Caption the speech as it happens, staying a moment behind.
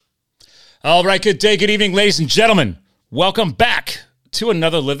All right, good day, good evening, ladies and gentlemen. Welcome back to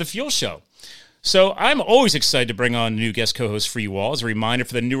another Live the Fuel show. So I'm always excited to bring on new guest co-hosts for you all. As a reminder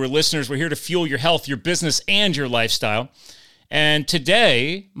for the newer listeners, we're here to fuel your health, your business, and your lifestyle. And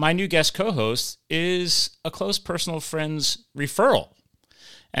today, my new guest co-host is a close personal friend's referral.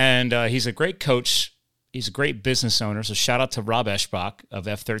 And he's a great coach. He's a great business owner. So shout out to Rob Eschbach of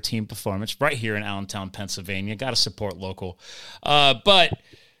F13 Performance right here in Allentown, Pennsylvania. Got to support local. But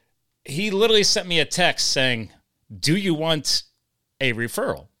he literally sent me a text saying, do you want a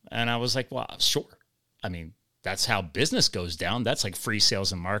referral? And I was like, well, sure. I mean, that's how business goes down. That's like free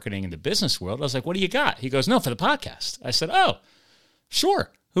sales and marketing in the business world. I was like, what do you got? He goes, no, for the podcast. I said, oh,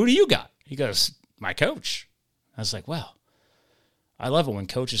 sure. Who do you got? He goes, my coach. I was like, wow, I love it when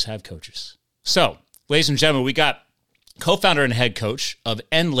coaches have coaches. So, ladies and gentlemen, we got co-founder and head coach of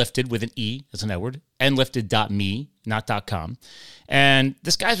Enlifted with an E, as an Edward, enlifted.me, not .com. And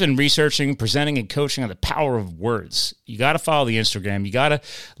this guy's been researching, presenting, and coaching on the power of words. You got to follow the Instagram. You got to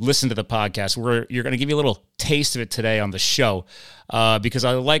listen to the podcast. You're going to give you a little taste of it today on the show because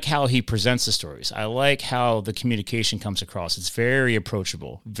I like how he presents the stories. I like how the communication comes across. It's very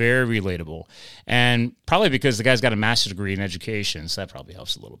approachable, very relatable. And probably because the guy's got a master's degree in education, so that probably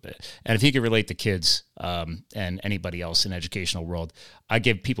helps a little bit. And if he could relate to kids and anybody else in the educational world, I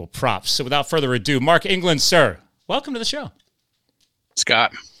give people props. So without further ado, Mark England, sir, welcome to the show.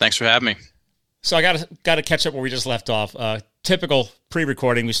 Scott, thanks for having me. So I got to catch up where we just left off. Typical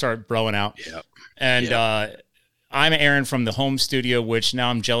pre-recording, we start broing out. Yep. And I'm Aaron from the home studio, which now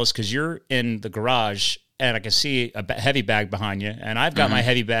I'm jealous because you're in the garage and I can see a heavy bag behind you. And I've got my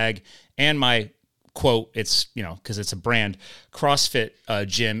heavy bag and my quote, it's, because it's a brand, CrossFit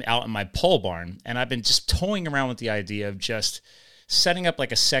gym out in my pole barn. And I've been just toying around with the idea of just setting up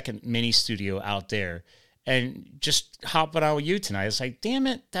like a second mini studio out there and just hopping out with you tonight. It's like, damn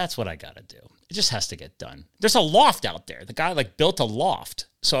it, that's what I got to do. It just has to get done. There's a loft out there. The guy built a loft.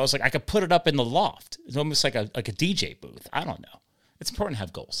 So I was like, I could put it up in the loft. It's almost like a DJ booth. I don't know. It's important to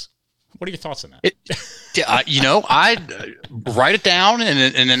have goals. What are your thoughts on that? I write it down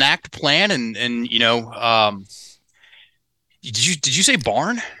and enact a plan and did you say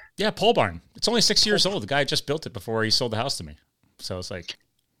barn? Yeah, pole barn. It's only 6 years old. The guy just built it before he sold the house to me. So it's like,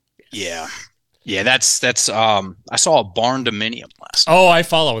 yeah. Yeah, that's I saw a barn dominium last night. Oh, I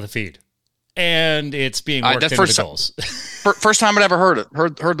follow the feed. And it's being worked into the goals. First time I'd ever heard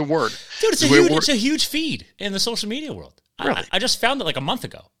the word. Dude, it's a huge feed in the social media world. Really? I just found it like a month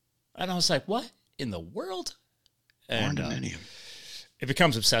ago. And I was like, what in the world? And, barn dominium. It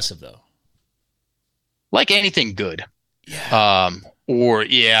becomes obsessive, though. Like anything good. Yeah.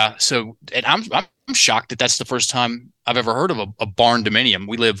 So and I'm shocked that that's the first time I've ever heard of a barn dominium.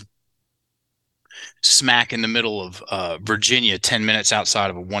 We live smack in the middle of Virginia, 10 minutes outside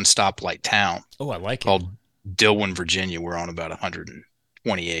of a one stoplight town. Oh, I like called Dilwyn, Virginia. We're on about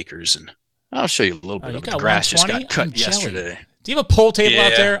 120 acres, and I'll show you a little bit of it. The grass just got cut yesterday. Do you have a pool table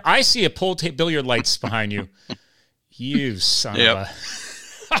out there? I see a pool table, billiard lights behind you. You son of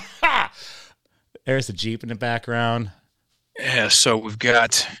a... There's the Jeep in the background. Yeah, so we've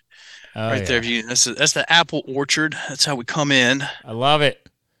got there. That's the apple orchard. That's how we come in. I love it.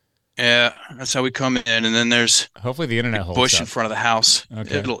 Yeah, that's how we come in, and then there's hopefully the internet holds bush up in front of the house.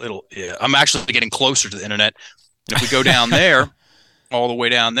 Okay. It'll. Yeah, I'm actually getting closer to the internet. And if we go down there, all the way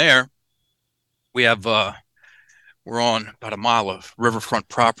down there, we have we're on about a mile of riverfront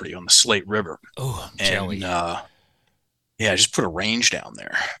property on the Slate River. Oh, I'm jelly. I just put a range down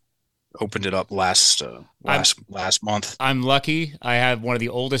there. Opened it up last month. I'm lucky. I have one of the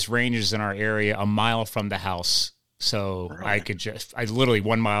oldest ranges in our area, a mile from the house. So right. I literally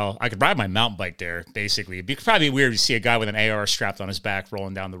 1 mile, I could ride my mountain bike there, basically. It'd be probably weird to see a guy with an AR strapped on his back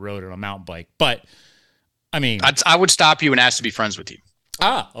rolling down the road on a mountain bike. But, I mean. I would stop you and ask to be friends with you.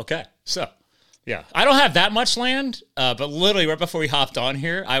 Ah, okay. So, yeah. I don't have that much land, but literally right before we hopped on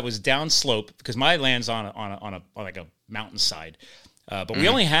here, I was down slope because my land's on a mountainside. But we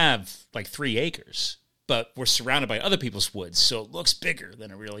only have like 3 acres, but we're surrounded by other people's woods. So it looks bigger than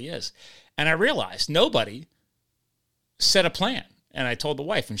it really is. And I realized nobody set a plan. And I told the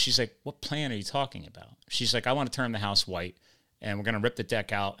wife, and she's like, what plan are you talking about? She's like, I want to turn the house white, and we're going to rip the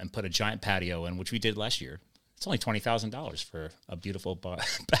deck out and put a giant patio in, which we did last year. It's only $20,000 for a beautiful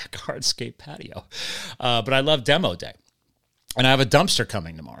back hardscape patio. But I love demo day. And I have a dumpster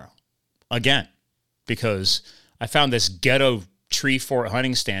coming tomorrow. Again, because I found this ghetto tree fort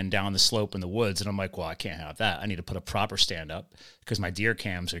hunting stand down the slope in the woods. And I'm like, well, I can't have that. I need to put a proper stand up because my deer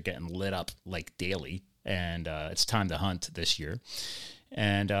cams are getting lit up like daily. And it's time to hunt this year.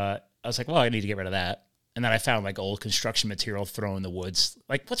 And I was like, well, I need to get rid of that. And then I found like old construction material thrown in the woods.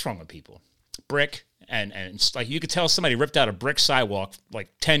 Like, what's wrong with people? Brick. And it's like you could tell somebody ripped out a brick sidewalk like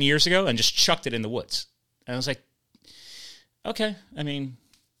 10 years ago and just chucked it in the woods. And I was like, okay. I mean,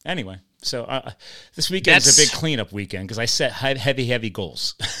 anyway. So this weekend is a big cleanup weekend because I set heavy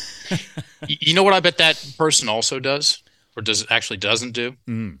goals. You know what I bet that person also does, or doesn't do?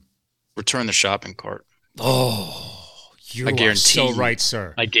 Mm. Return the shopping cart. Oh, you are so right,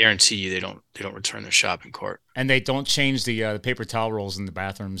 sir. I guarantee you they don't return their shopping cart. And they don't change the paper towel rolls in the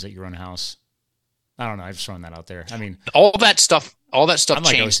bathrooms at your own house. I don't know. I'm just throwing that out there. I mean, all that stuff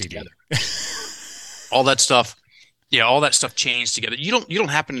changed together. all that stuff changed together. You don't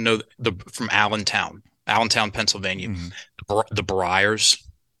happen to know from Allentown, Pennsylvania, the Bryers.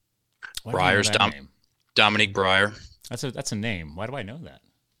 Bryers, Dominique Breyer. That's a name. Why do I know that?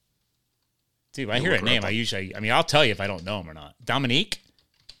 Dude, when I hear a name, I'll tell you if I don't know him or not. Dominique?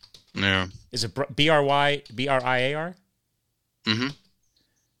 Yeah. Is it Briar? Mm-hmm.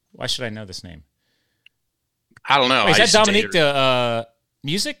 Why should I know this name? I don't know. Wait, is that Dominique the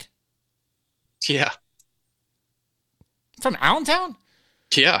music? Yeah. From Allentown?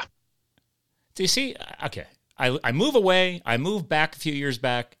 Yeah. Do you see? Okay. I move away. I move back a few years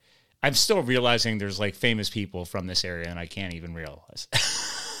back. I'm still realizing there's like famous people from this area, and I can't even realize.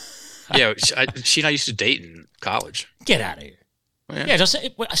 Yeah, she and I used to date in college. Get out of here. Yeah, I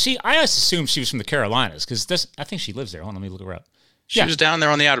just assumed she was from the Carolinas because I think she lives there. Hold on, let me look her up. She was down there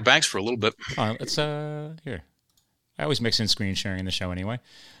on the Outer Banks for a little bit. Let's here. I always mix in screen sharing in the show anyway.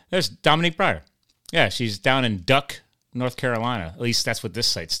 There's Dominique Breyer. Yeah, she's down in Duck, North Carolina. At least that's what this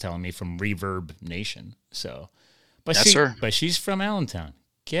site's telling me from Reverb Nation. So, but she's from Allentown.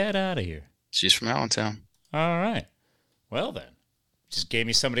 Get out of here. She's from Allentown. All right. Well then, just gave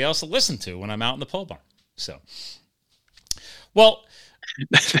me somebody else to listen to when I'm out in the pole barn. So, well,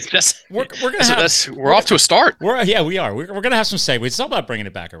 we're off to a start. We are. We're going to have some segues. It's all about bringing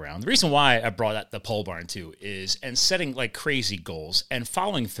it back around. The reason why I brought up the pole barn too and setting like crazy goals and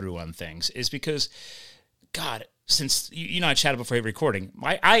following through on things is because, God, since you and I chatted before recording,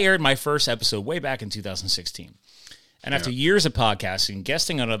 I aired my first episode way back in 2016. And after years of podcasting,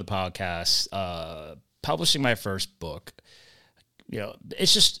 guesting on other podcasts, publishing my first book,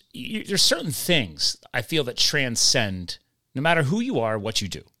 it's just there's certain things I feel that transcend no matter who you are, what you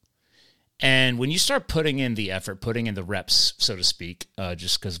do. And when you start putting in the effort, putting in the reps, so to speak,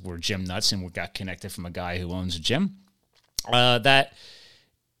 just because we're gym nuts and we got connected from a guy who owns a gym, that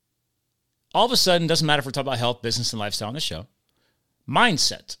all of a sudden, doesn't matter if we're talking about health, business, and lifestyle on the show,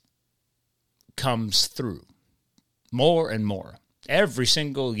 mindset comes through more and more. Every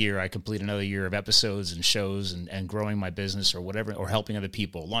single year, I complete another year of episodes and shows and growing my business or whatever, or helping other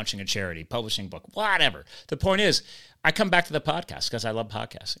people, launching a charity, publishing a book, whatever. The point is, I come back to the podcast because I love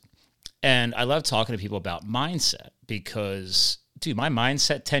podcasting. And I love talking to people about mindset because, dude, my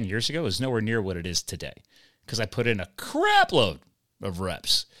mindset 10 years ago is nowhere near what it is today because I put in a crap load of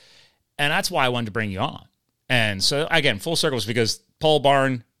reps. And that's why I wanted to bring you on. And so, again, full circle is because pole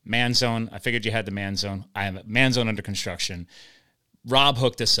barn, man zone. I figured you had the man zone. I have a man zone under construction. Rob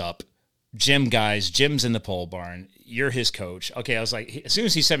hooked us up. Jim's in the pole barn. You're his coach. Okay, I was like, as soon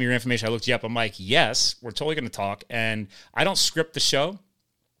as he sent me your information, I looked you up. I'm like, yes, we're totally going to talk. And I don't script the show,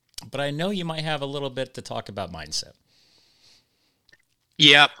 but I know you might have a little bit to talk about mindset.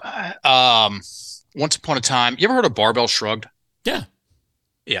 Yeah. Once upon a time, you ever heard of Barbell Shrugged? Yeah.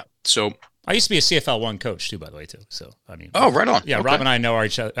 Yeah. So I used to be a CFL 1 coach too, by the way, too. So, I mean. Oh, right on. Yeah, okay. Rob and I know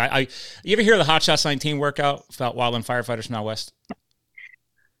each other. You ever hear the Hot Shots 19 workout about wildland firefighters from out west?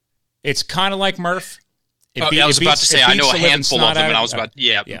 It's kind of like Murph. I was about to say, I know a handful of them, and I was about,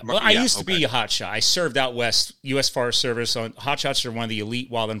 yeah. Well, I used to be a hot shot. I served out west, U.S. Forest Service. Hot Shots are one of the elite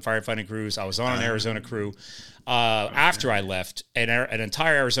wildland firefighting crews. I was on an Arizona crew. After I left, an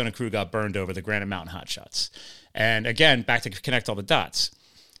entire Arizona crew got burned over the Granite Mountain Hot Shots. And again, back to connect all the dots.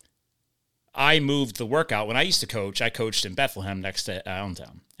 I moved the workout. When I used to coach, I coached in Bethlehem next to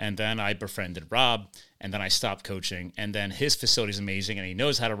Allentown. And then I befriended Rob, and then I stopped coaching. And then his facility is amazing, and he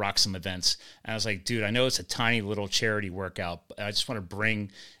knows how to rock some events. And I was like, dude, I know it's a tiny little charity workout, but I just want to bring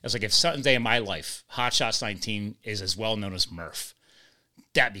 – I was like, if someday in my life Hot Shots 19 is as well known as Murph,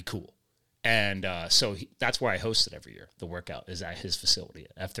 that'd be cool. And so that's where I host it every year. The workout is at his facility,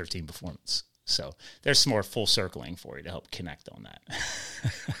 at F13 Performance. So there's some more full circling for you to help connect on that.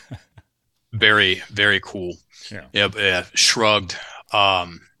 Very, very cool. Yeah. Shrugged.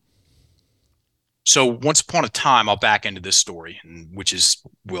 So once upon a time, I'll back into this story, which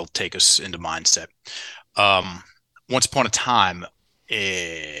will take us into mindset. Once upon a time,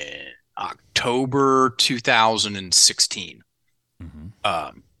 in October 2016,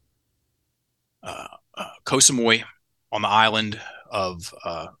 a Koh Samui on the island of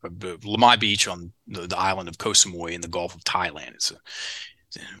Lamai Beach on the island of Koh Samui in the Gulf of Thailand. It's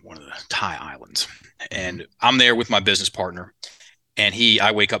one of the Thai islands. And I'm there with my business partner, and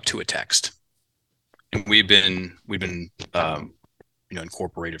I wake up to a text. And we've been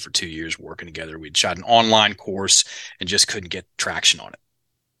incorporated for 2 years working together. We'd shot an online course and just couldn't get traction on it.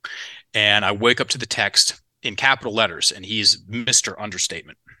 And I wake up to the text in capital letters, and he's Mr.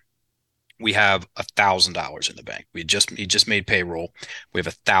 Understatement. We have $1,000 in the bank. He just made payroll. We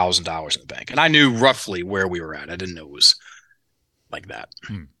have $1,000 in the bank. And I knew roughly where we were at. I didn't know it was like that.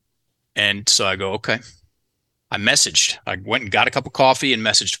 And so I go, okay. I went and got a cup of coffee and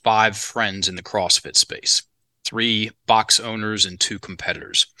messaged 5 friends in the CrossFit space, 3 box owners and 2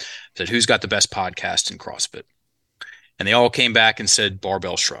 competitors. Said, who's got the best podcast in CrossFit? And they all came back and said,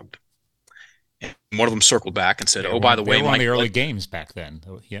 Barbell Shrugged. And one of them circled back and said, by the way, they were on the early games back then.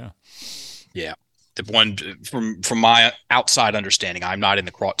 Yeah. Yeah. The one from my outside understanding, I'm not in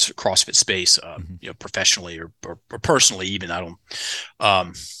the CrossFit space, professionally or personally, even. I don't,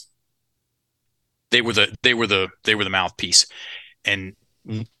 they were the mouthpiece. And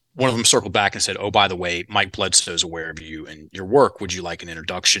one of them circled back and said, by the way, Mike Bledsoe's aware of you and your work. Would you like an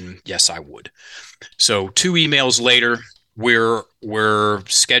introduction? Yes, I would. So 2 emails later, we're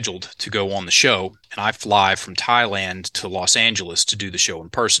scheduled to go on the show, and I fly from Thailand to Los Angeles to do the show in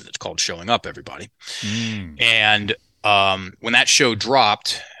person. It's called Showing Up, everybody. And when that show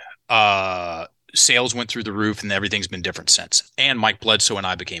dropped, sales went through the roof, and everything's been different since. And Mike Bledsoe and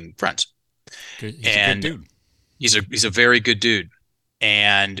I became friends. He's a good dude. He's a very good dude.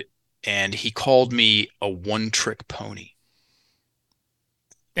 And he called me a one-trick pony.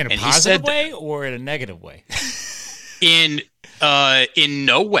 In a positive way or in a negative way? In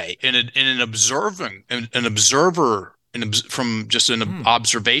no way. From just an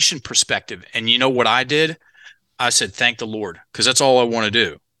observation perspective. And you know what I did? I said, thank the Lord, because that's all I want to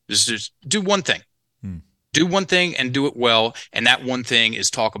do. Is just do one thing. Do one thing and do it well. And that one thing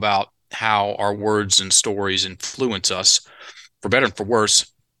is talk about how our words and stories influence us, for better and for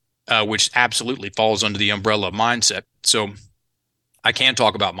worse, which absolutely falls under the umbrella of mindset. So I can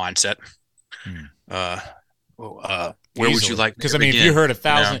talk about mindset. Where would you like? Because if you heard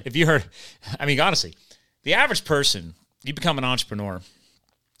 1,000, honestly, the average person, you become an entrepreneur,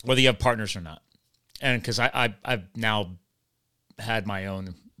 whether you have partners or not. And because I've now had my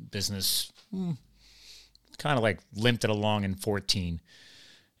own business, kind of like limped it along in 2014,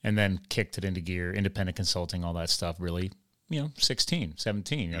 and then kicked it into gear, independent consulting, all that stuff. Really, 16,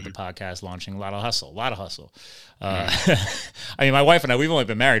 17, the podcast launching, a lot of hustle. My wife and I, we've only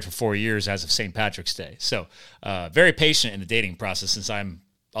been married for 4 years as of St. Patrick's Day. So very patient in the dating process since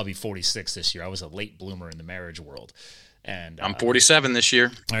I'll be 46 this year. I was a late bloomer in the marriage world. And I'm 47 this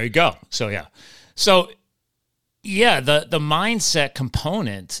year. There you go. So, yeah. The mindset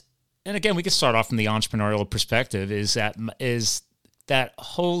component, and again, we could start off from the entrepreneurial perspective, is that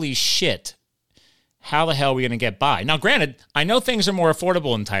holy shit, how the hell are we going to get by? Now, granted, I know things are more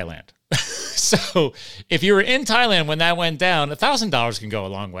affordable in Thailand. So if you were in Thailand when that went down, $1,000 can go a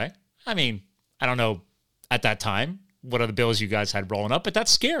long way. I mean, I don't know at that time what other bills you guys had rolling up, but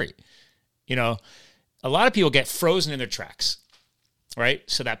that's scary. A lot of people get frozen in their tracks, right?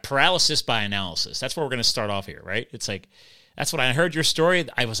 So that paralysis by analysis, that's where we're going to start off here, right? It's like, that's when I heard your story.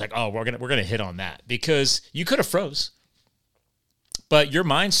 I was like, we're going to hit on that, because you could have froze. But your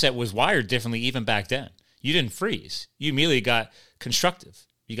mindset was wired differently even back then. You didn't freeze. You immediately got constructive.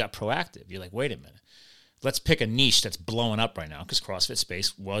 You got proactive. You're like, wait a minute. Let's pick a niche that's blowing up right now, because CrossFit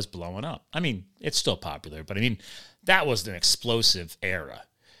space was blowing up. I mean, it's still popular, but that was an explosive era.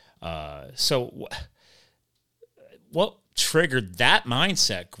 So what triggered that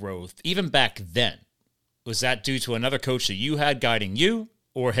mindset growth even back then? Was that due to another coach that you had guiding you,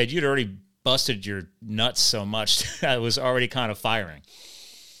 or had you already busted your nuts so much that it was already kind of firing?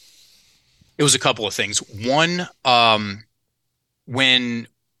 It was a couple of things. One, when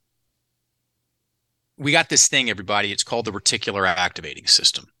we got this thing, everybody, it's called the reticular activating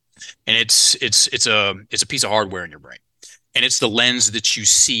system. And it's a piece of hardware in your brain. And it's the lens that you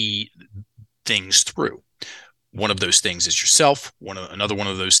see things through. One of those things is yourself. Another one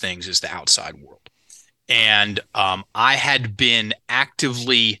of those things is the outside world. And I had been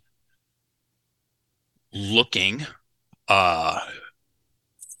actively looking for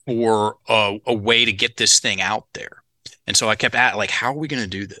a way to get this thing out there. And so I kept how are we going to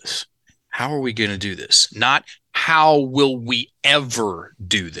do this? How are we going to do this? Not how will we ever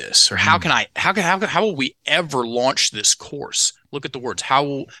do this, or how will we ever launch this course? Look at the words. How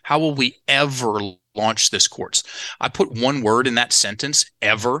will we ever launch this course? I put one word in that sentence,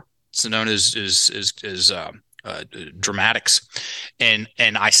 ever, it's known as dramatics, and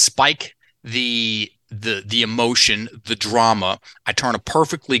I spike the emotion, the drama. I turn a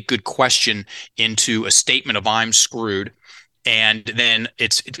perfectly good question into a statement of "I'm screwed." And then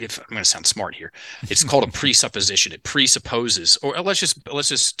if I'm going to sound smart here, it's called a presupposition. It presupposes, or let's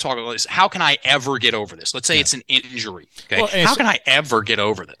just talk about this. How can I ever get over this? Let's say it's an injury. Okay, Well, how can I ever get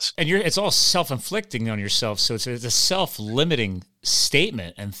over this? And it's all self-inflicting on yourself, so it's a self-limiting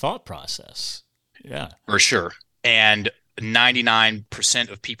statement and thought process. Yeah, For sure. And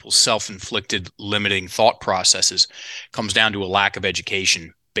 99% of people's self-inflicted limiting thought processes comes down to a lack of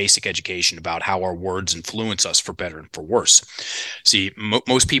education, basic education about how our words influence us for better and for worse. See,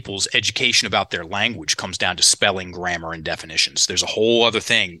 most people's education about their language comes down to spelling, grammar, and definitions. There's a whole other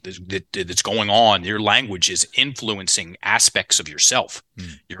thing that's going on. Your language is influencing aspects of yourself,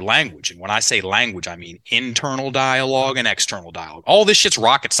 your language. And when I say language, I mean internal dialogue and external dialogue. All this shit's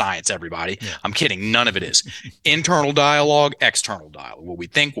rocket science, everybody. Yeah. I'm kidding. None of it is. Internal dialogue, external dialogue. What we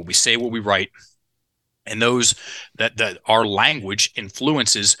think, what we say, what we write. And those that our language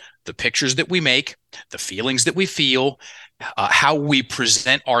influences the pictures that we make, the feelings that we feel, how we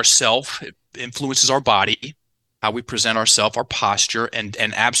present ourselves. It influences our body, how we present ourselves, our posture, and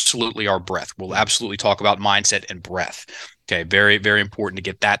absolutely our breath. We'll absolutely talk about mindset and breath. Okay, very, very important to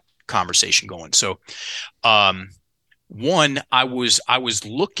get that conversation going. So, one, I was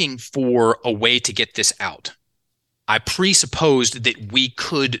looking for a way to get this out. I presupposed that we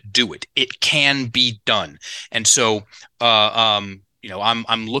could do it. It can be done. And so, I'm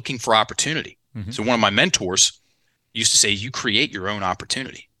looking for opportunity. Mm-hmm. So one of my mentors used to say, you create your own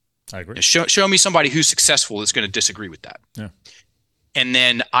opportunity. I agree. And show me somebody who's successful that's going to disagree with that. Yeah. And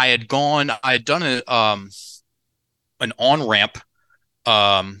then I had done an on-ramp,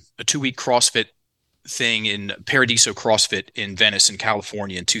 a 2-week CrossFit thing in Paradiso CrossFit in Venice in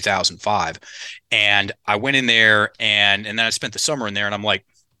California in 2005. And I went in there and then I spent the summer in there, and I'm like,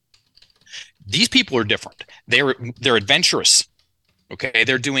 these people are different. They're adventurous. Okay.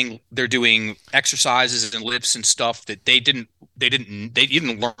 They're doing exercises and lifts and stuff that they didn't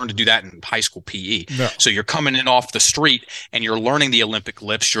learn to do that in high school PE. No. So you're coming in off the street and you're learning the Olympic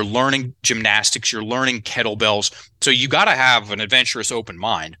lifts, you're learning gymnastics, you're learning kettlebells. So you got to have an adventurous, open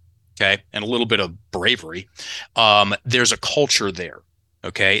mind. Okay. And a little bit of bravery. There's a culture there.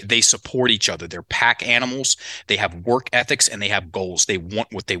 Okay. They support each other. They're pack animals. They have work ethics and they have goals. They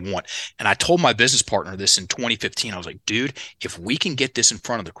want what they want. And I told my business partner this in 2015. I was like, dude, if we can get this in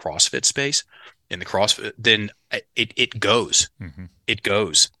front of the CrossFit space, in the CrossFit, then it goes. Mm-hmm. It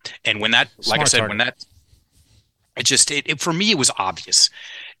goes. And when that, Smart like I said, target. When that, it just, for me, it was obvious.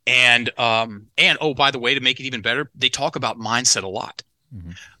 And oh, by the way, to make it even better, they talk about mindset a lot.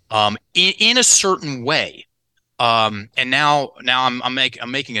 Mm-hmm. In a certain way. And now I'm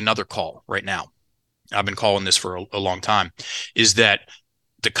making another call right now. I've been calling this for a long time, is that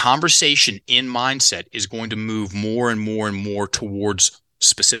the conversation in mindset is going to move more and more and more towards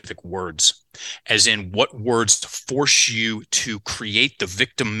specific words, as in what words force you to create the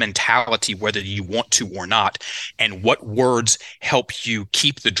victim mentality, whether you want to or not, and what words help you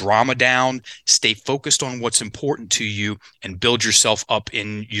keep the drama down, stay focused on what's important to you, and build yourself up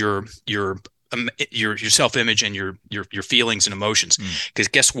in your self-image and your feelings and emotions. Because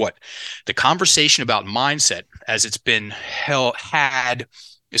guess what? The conversation about mindset, as it's been had,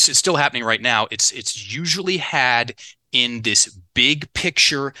 it's still happening right now. It's usually had in this big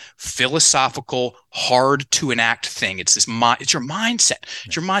picture, philosophical, hard to enact thing. It's it's your mindset.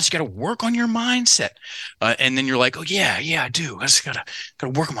 It's your mindset. You got to work on your mindset. And then you're like, oh yeah, I do. I just gotta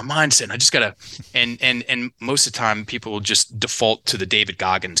work on my mindset. And I just gotta, and most of the time people will just default to the David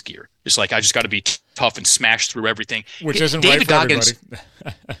Goggins gear. It's like, I just got to be tough and smash through everything. Which isn't David right for Goggins, everybody.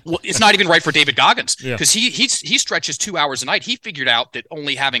 Well, it's not even right for David Goggins, because he stretches 2 hours a night. He figured out that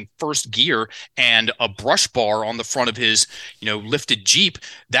only having first gear and a brush bar on the front of his, lifted Jeep,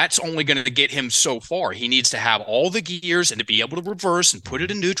 that's only going to get him so far. He needs to have all the gears and to be able to reverse and put it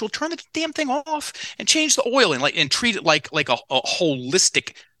in neutral, turn the damn thing off and change the oil and treat it like a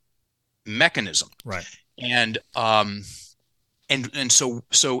holistic mechanism. Right. And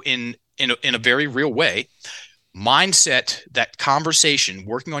so in a very real way, mindset, that conversation,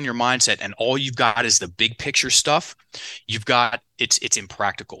 working on your mindset, and all you've got is the big picture stuff. You've got it's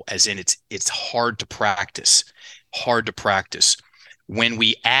impractical, as in it's hard to practice. When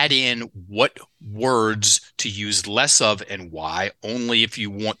we add in what words to use less of and why, only if you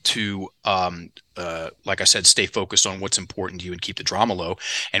want to, like I said, stay focused on what's important to you and keep the drama low,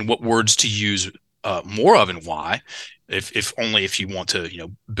 and what words to use more of and why, if only if you want to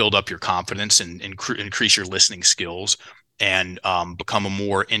build up your confidence and increase your listening skills and become a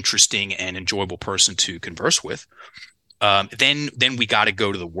more interesting and enjoyable person to converse with, then we got to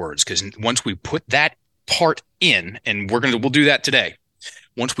go to the words, because once we put that part in, and we'll do that today.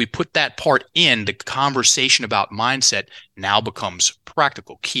 Once we put that part in, the conversation about mindset now becomes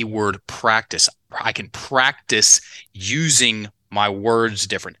practical. Keyword practice. I can practice using my words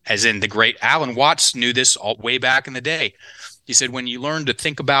different. As in, the great Alan Watts knew this all way back in the day. He said, when you learn to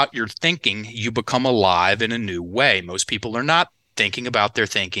think about your thinking, you become alive in a new way. Most people are not thinking about their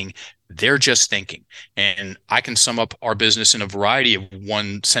thinking. They're just thinking. And I can sum up our business in a variety of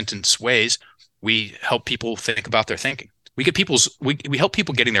one sentence ways. We help people think about their thinking. We help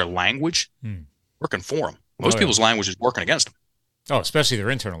people getting their language working for them. Most people's language is working against them. Oh, especially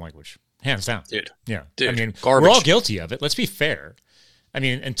their internal language, hands down. Dude. Yeah. Dude, I mean, garbage. we're all guilty of it. Let's be fair. I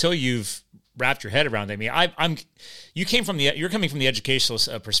mean, until you've wrapped your head around it. I mean, you're coming from the educational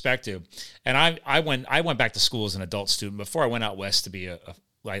perspective, and I went back to school as an adult student before I went out west to be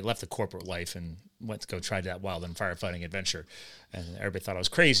I left the corporate life and went to go try that wild and firefighting adventure. And everybody thought I was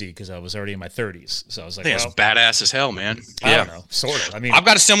crazy because I was already in my 30s. So I was like, it's badass as hell, man. I don't know, sort of. I mean, I've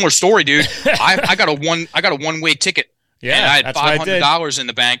got a similar story, dude. I got a one-way ticket. Yeah, and I had $500 in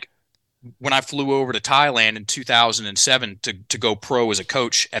the bank when I flew over to Thailand in 2007 to go pro as a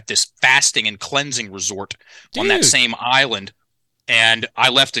coach at this fasting and cleansing resort on that same island. And I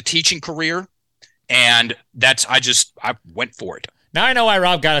left a teaching career, and I went for it. Now I know why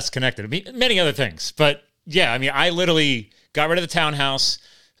Rob got us connected. I mean, many other things, but yeah, I mean, I literally got rid of the townhouse,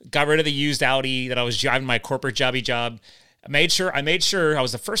 got rid of the used Audi that I was driving my corporate job. I made sure I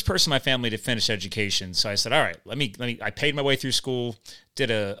was the first person in my family to finish education. So I said, all right, I paid my way through school,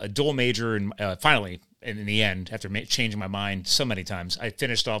 did a dual major, and finally, in the end, after changing my mind so many times, I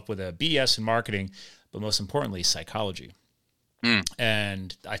finished off with a BS in marketing, but most importantly, psychology.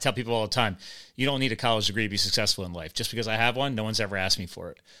 And I tell people all the time, you don't need a college degree to be successful in life. Just because I have one, no one's ever asked me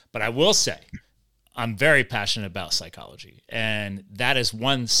for it. But I will say, I'm very passionate about psychology. And that is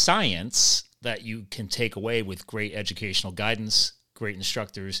one science that you can take away with great educational guidance, great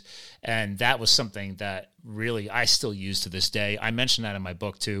instructors. And that was something that really I still use to this day. I mentioned that in my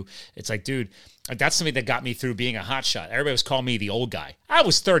book too. It's like, dude, that's something that got me through being a hotshot. Everybody was calling me the old guy. I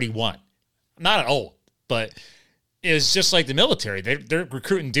was 31. Not old, but it was just like the military. They're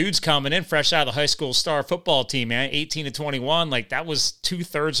recruiting dudes coming in fresh out of the high school star football team, man, 18 to 21. Like, that was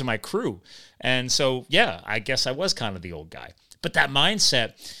 2/3 of my crew. And so, yeah, I guess I was kind of the old guy. But that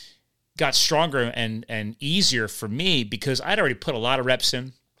mindset got stronger and easier for me because I'd already put a lot of reps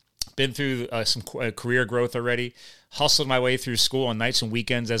in, been through some career growth already, hustled my way through school on nights and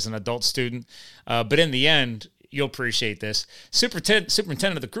weekends as an adult student. But in the end, you'll appreciate this.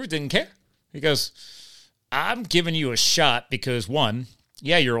 Superintendent of the crew didn't care. He goes, I'm giving you a shot because, one,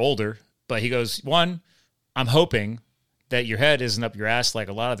 yeah, you're older, but he goes, one, I'm hoping that your head isn't up your ass like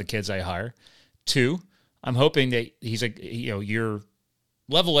a lot of the kids I hire. Two, I'm hoping that he's like, your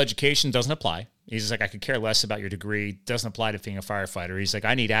level of education doesn't apply. He's just like, I could care less about your degree. Doesn't apply to being a firefighter. He's like,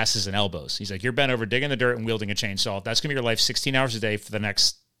 I need asses and elbows. He's like, you're bent over digging the dirt and wielding a chainsaw. That's going to be your life 16 hours a day for the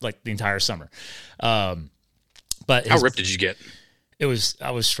next, the entire summer. But how ripped did you get? I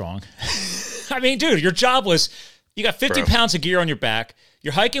was strong. I mean, dude, your job was, you got 50 pounds of gear on your back.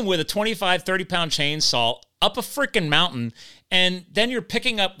 You're hiking with a 25, 30-pound chainsaw up a freaking mountain, and then you're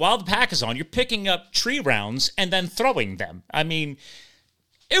picking up, while the pack is on, you're picking up tree rounds and then throwing them. I mean,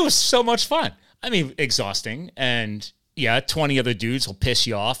 it was so much fun. I mean, exhausting. And, yeah, 20 other dudes will piss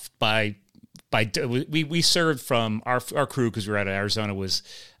you off we served from our crew, because we were out of Arizona, was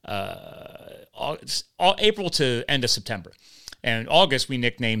April to end of September. And August, we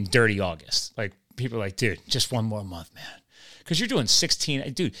nicknamed Dirty August. Like, people are like, dude, just one more month, man. Because you're doing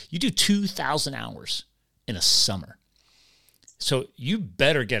 16, dude, you do 2,000 hours in a summer. So you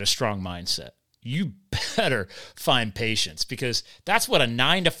better get a strong mindset. You better find patience, because that's what a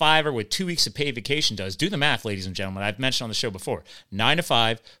 9-to-5er with 2 weeks of paid vacation does. Do the math, ladies and gentlemen. I've mentioned on the show before, 9 to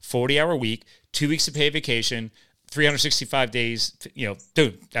 5, 40-hour week, 2 weeks of paid vacation, 365 days,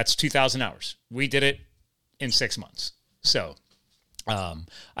 dude, that's 2,000 hours. We did it in 6 months. So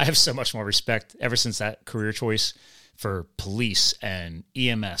I have so much more respect ever since that career choice for police and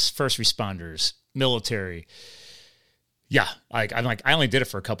EMS, first responders, military. Yeah, I'm like, I only did it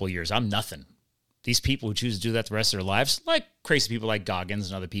for a couple of years. I'm nothing. These people who choose to do that the rest of their lives, like crazy people like Goggins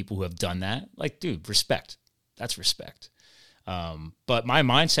and other people who have done that, like, dude, respect. That's respect. But my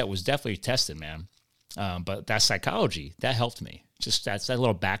mindset was definitely tested, man. But that psychology, that helped me. Just that's that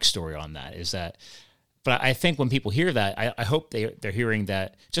little backstory on that is that. But I think when people hear that, I hope they're hearing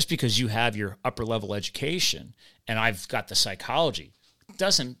that just because you have your upper level education and I've got the psychology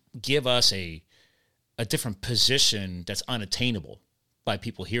doesn't give us a a different position that's unattainable by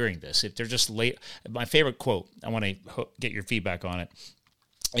people hearing this. If they're just late, my favorite quote, I want to get your feedback on it,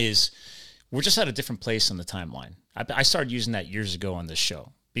 is we're just at a different place in the timeline. I started using that years ago on this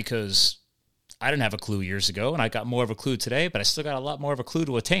show because I didn't have a clue years ago, and I got more of a clue today, but I still got a lot more of a clue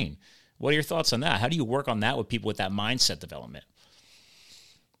to attain. What are your thoughts on that? How do you work on that with people with that mindset development?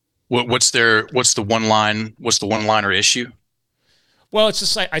 What's the one-liner issue? Well, it's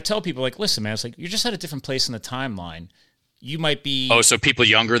just like I tell people, like, listen, man, it's like you're just at a different place in the timeline. You might be so people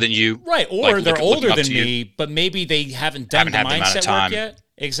younger than you, right? Or like, they're older than me, but maybe they haven't done the mindset work yet.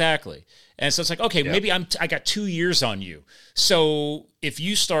 Exactly. And so it's like, okay, maybe I got 2 years on you. So if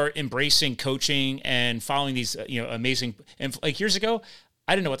you start embracing coaching and following these, amazing, like years ago,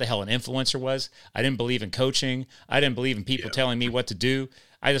 I didn't know what the hell an influencer was. I didn't believe in coaching. I didn't believe in people telling me what to do.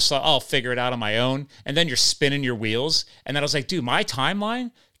 I just thought, I'll figure it out on my own. And then you're spinning your wheels. And then I was like, dude, my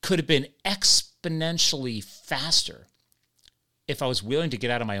timeline could have been exponentially faster if I was willing to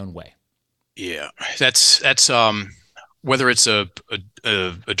get out of my own way. Yeah, that's whether it's a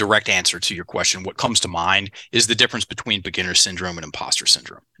direct answer to your question, what comes to mind is the difference between beginner syndrome and imposter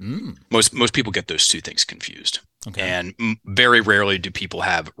syndrome. Most people get those two things confused. Okay. And very rarely do people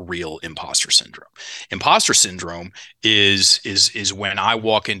have real imposter syndrome. Imposter syndrome is when I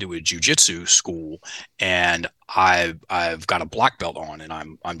walk into a jiu-jitsu school and I've got a black belt on and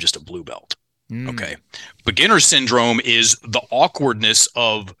I'm just a blue belt. Okay. Beginner syndrome is the awkwardness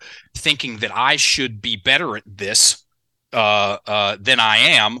of thinking that I should be better at this than I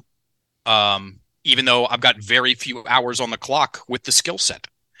am, even though I've got very few hours on the clock with the skill set.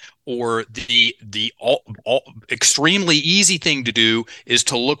 Or the extremely easy thing to do is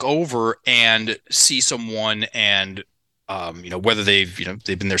to look over and see someone and whether they've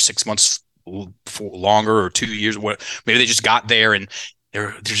been there 6 months for longer or 2 years, maybe they just got there and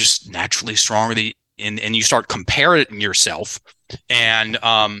they're just naturally stronger. And you start comparing yourself, and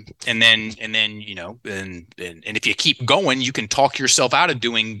then if you keep going, you can talk yourself out of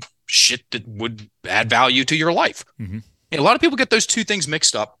doing shit that would add value to your life. Mm-hmm. And a lot of people get those two things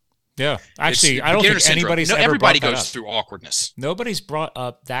mixed up. Yeah, actually, I don't think anybody's ever everybody brought that goes up. Through awkwardness. Nobody's brought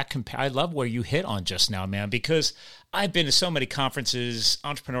up that. I love where you hit on just now, man, because I've been to so many conferences,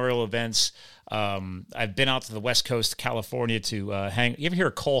 entrepreneurial events. I've been out to the West Coast, California, to hang. You ever hear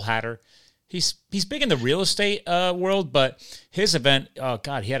of Cole Hatter? He's big in the real estate world, but his event, oh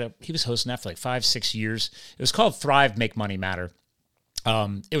God, he was hosting that for like 5-6 years. It was called Thrive, Make Money Matter.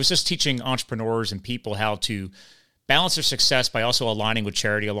 It was just teaching entrepreneurs and people how to balance their success by also aligning with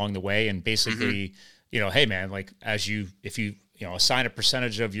charity along the way. And basically, hey man, like if you assign a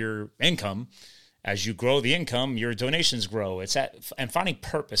percentage of your income, as you grow the income, your donations grow. And finding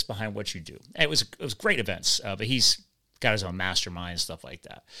purpose behind what you do. It was great events, but he's got his own mastermind and stuff like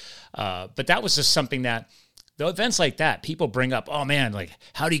that. But that was just something that the events like that, people bring up, oh man, like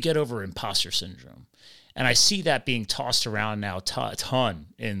how do you get over imposter syndrome? And I see that being tossed around now a ton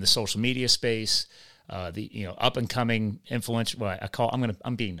in the social media space. The up and coming influential. Well,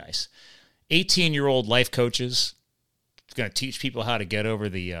 I'm being nice. 18-year-old life coaches going to teach people how to get over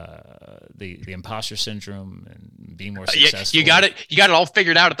the imposter syndrome and be more successful. You got it all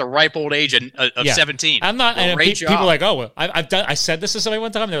figured out at the ripe old age of 17. I'm not. And people are like, oh, well, I said this to somebody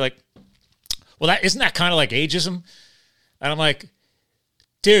one time. They're like, well, isn't that kind of like ageism? And I'm like,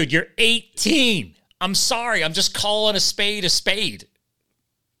 dude, you're 18. I'm sorry. I'm just calling a spade,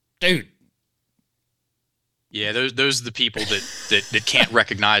 dude. Yeah, those are the people that can't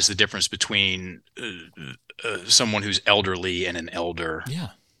recognize the difference between someone who's elderly and an elder.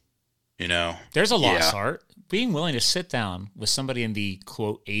 Yeah. There's a lost art. Being willing to sit down with somebody in the,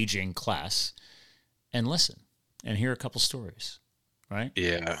 quote, aging class and listen and hear a couple stories, right?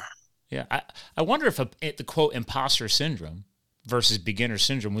 Yeah. Yeah. I wonder if the, quote, imposter syndrome versus beginner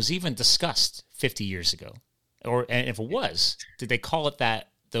syndrome was even discussed 50 years ago. And if it was, did they call it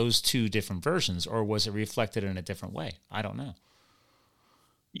those two different versions, or was it reflected in a different way? I don't know.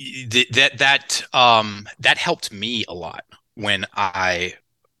 That helped me a lot when I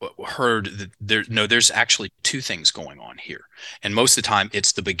heard that there's actually two things going on here. And most of the time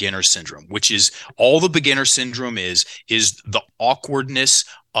it's the beginner syndrome, which is all the beginner syndrome is the awkwardness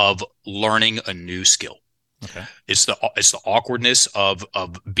of learning a new skill. Okay. It's the awkwardness of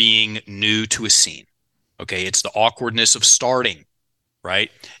being new to a scene. Okay. It's the awkwardness of starting.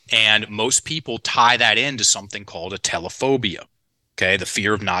 Right. And most people tie that into something called a telephobia. Okay. The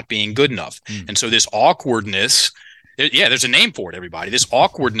fear of not being good enough. And so this awkwardness, there's a name for it, everybody. This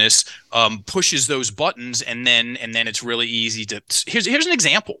awkwardness pushes those buttons, and then it's really easy to. Here's an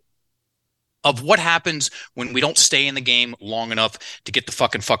example of what happens when we don't stay in the game long enough to get the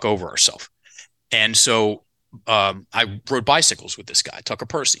fuck over ourselves. And so I rode bicycles with this guy, Tucker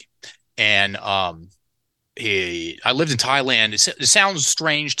Percy. And I lived in Thailand. It sounds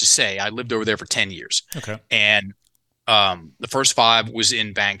strange to say. I lived over there for 10 years. Okay. And the first 5 was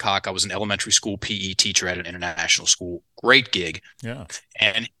in Bangkok. I was an elementary school PE teacher at an international school. Great gig. Yeah.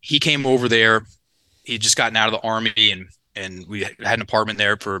 And he came over there. He'd just gotten out of the army, and we had an apartment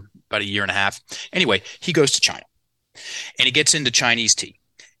there for about a year and a half. Anyway, he goes to China, and he gets into Chinese tea.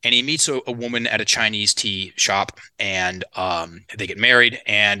 And he meets a woman at a Chinese tea shop, and they get married,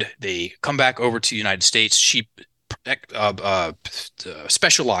 and they come back over to the United States. She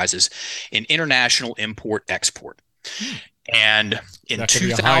specializes in international import export. And in that could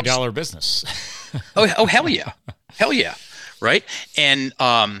be a $high-dollar business. oh hell yeah, hell yeah, right? And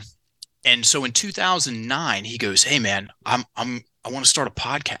so in 2009, he goes, "Hey man, I want to start a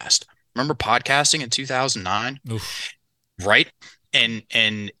podcast." Remember podcasting in 2009, right?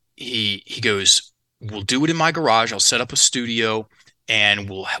 And he goes, "We'll do it in my garage. I'll set up a studio, and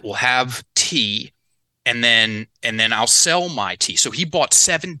we'll have tea, and then I'll sell my tea." So he bought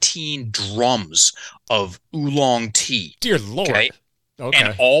 17 drums of oolong tea. Dear Lord. Okay.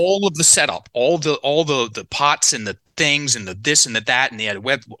 And all of the setup, all the pots and the things and the this and the that, and he had a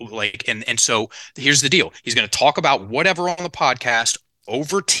web and so here's the deal. He's going to talk about whatever on the podcast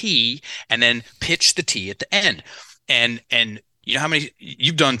over tea, and then pitch the tea at the end. And you know how many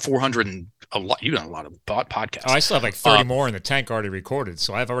you've done? 400 and a lot. You've done a lot of podcasts. Oh, I still have like 30 more in the tank already recorded.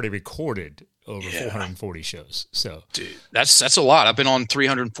 So I've already recorded over 440 shows. So, dude, that's a lot. I've been on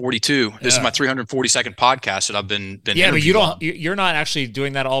 342. This is my 342nd podcast that I've been. Yeah, but you're not actually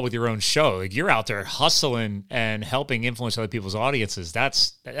doing that all with your own show. Like, you're out there hustling and helping influence other people's audiences.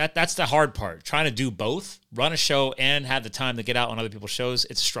 That's the hard part. Trying to do both, run a show and have the time to get out on other people's shows.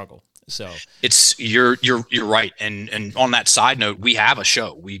 It's a struggle. So it's you're right. And on that side note, we have a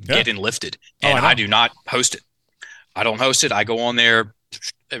show. We get Enlifted, and I do not host it. I don't host it. I go on there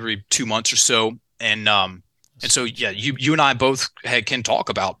every 2 months or so, and so yeah, you and I both can talk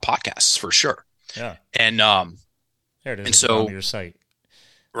about podcasts for sure. Yeah, and there it is. And so your site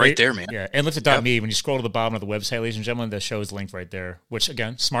right there, man. Yeah, Enlifted.me. When you scroll to the bottom of the website, ladies and gentlemen, the show is linked right there. Which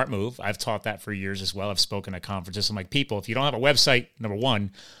again, smart move. I've taught that for years as well. I've spoken at conferences. I'm like, people, if you don't have a website, number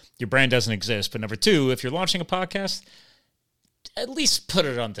one, your brand doesn't exist. But number two, if you're launching a podcast, at least put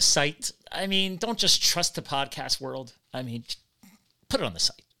it on the site. I mean, don't just trust the podcast world. I mean, put it on the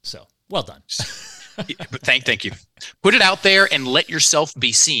site. So, well done. Thank you. Put it out there and let yourself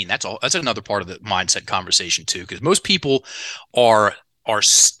be seen. That's all. That's another part of the mindset conversation too, because most people are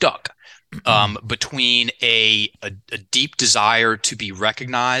stuck between a deep desire to be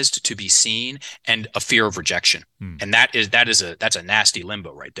recognized, to be seen, and a fear of rejection. And that's a nasty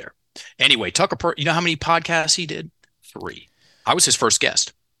limbo right there. Anyway, Tucker, you know how many podcasts he did? 3. I was his first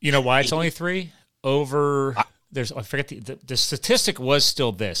guest. You know why it's only 3? I forget the statistic was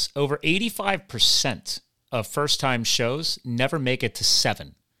still this. Over 85% of first-time shows never make it to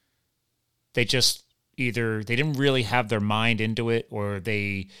 7. They just either they didn't really have their mind into it, or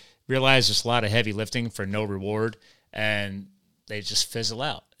they realize there's a lot of heavy lifting for no reward, and they just fizzle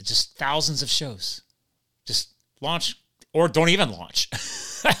out. It's just thousands of shows just launch or don't even launch.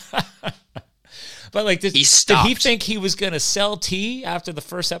 But like, did he think he was going to sell tea after the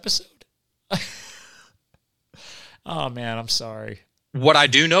first episode? Oh man, I'm sorry. What I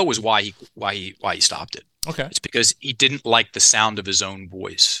do know is why he stopped it. Okay, it's because he didn't like the sound of his own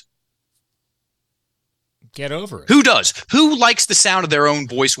voice. Get over it. Who does? Who likes the sound of their own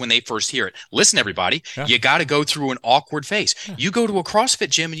voice when they first hear it? Listen, everybody, you got to go through an awkward phase. Yeah. You go to a CrossFit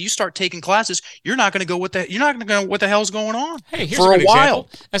gym and you start taking classes. You're not going to go what the hell's going on. Hey, here's for a while.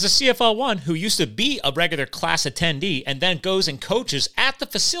 Example. As a CFL1 who used to be a regular class attendee and then goes and coaches at the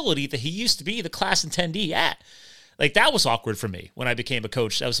facility that he used to be the class attendee at. Like, that was awkward for me when I became a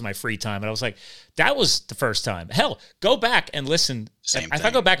coach. That was in my free time. And I was like, that was the first time. Hell, go back and listen. If I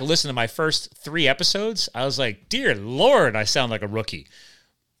go back and listen to my first 3 episodes, I was like, dear Lord, I sound like a rookie.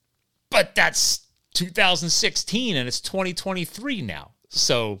 But that's 2016 and it's 2023 now.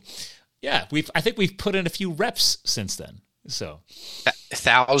 So, yeah, I think we've put in a few reps since then. So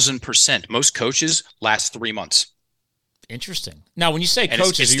 1,000%. Most coaches last 3 months. Interesting. Now, when you say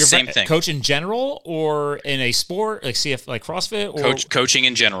coaches, are you a coach in general or in a sport like like CrossFit or coaching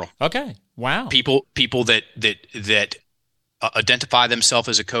in general? Okay. Wow. People that identify themselves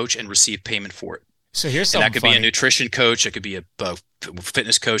as a coach and receive payment for it. So here's something. And that could be a nutrition coach, it could be a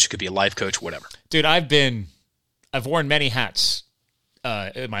fitness coach, it could be a life coach, whatever. Dude, I've worn many hats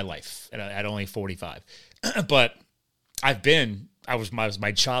in my life, and at only 45, but I've been was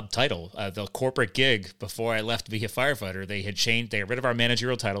my job title, the corporate gig before I left to be a firefighter. They got rid of our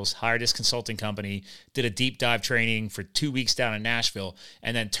managerial titles, hired this consulting company, did a deep dive training for 2 weeks down in Nashville,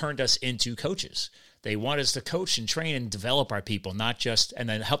 and then turned us into coaches. They want us to coach and train and develop our people, not just, and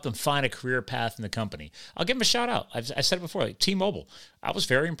then help them find a career path in the company. I'll give them a shout out. I said it before, like T-Mobile. I was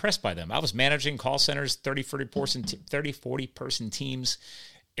very impressed by them. I was managing call centers, 40 person teams.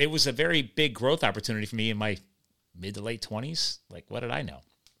 It was a very big growth opportunity for me in my mid to late 20s. Like, what did I know?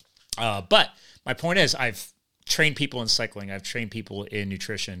 But my point is, I've trained people in cycling. I've trained people in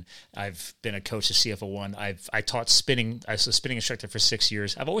nutrition. I've been a coach at CFO1. I taught spinning. I was a spinning instructor for 6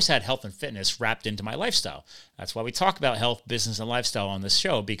 years. I've always had health and fitness wrapped into my lifestyle. That's why we talk about health, business, and lifestyle on this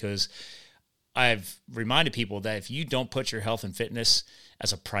show, because I've reminded people that if you don't put your health and fitness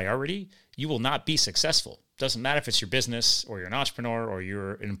as a priority, you will not be successful. Doesn't matter if it's your business or you're an entrepreneur or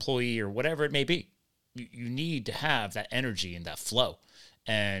you're an employee or whatever it may be. You need to have that energy and that flow.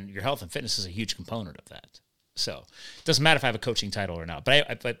 And your health and fitness is a huge component of that. So it doesn't matter if I have a coaching title or not.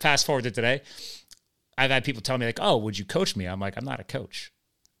 But fast forward to today, I've had people tell me like, oh, would you coach me? I'm like, I'm not a coach.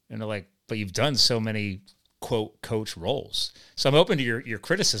 And they're like, but you've done so many, quote, coach roles. So I'm open to your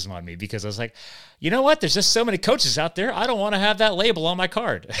criticism on me, because I was like, you know what? There's just so many coaches out there. I don't want to have that label on my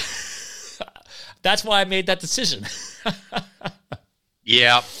card. That's why I made that decision.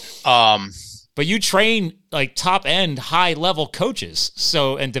 Yeah. But you train like top end, high level coaches,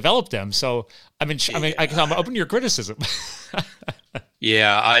 and develop them. So I'm open to your criticism.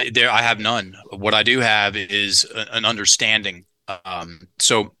 Yeah, I have none. What I do have is an understanding.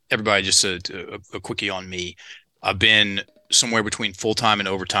 So everybody, just a quickie on me. I've been somewhere between full-time and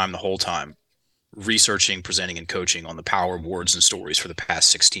overtime the whole time, researching, presenting, and coaching on the power of words and stories for the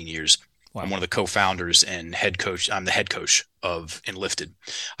past 16 years. Wow. I'm one of the co-founders and head coach. I'm the head coach of Enlifted.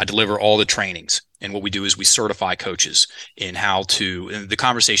 I deliver all the trainings. And what we do is we certify coaches in how to, and the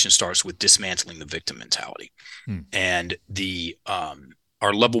conversation starts with dismantling the victim mentality. And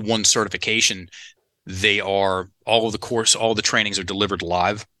our level 1 certification, all the trainings are delivered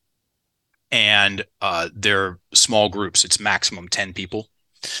live, and they're small groups. It's maximum 10 people,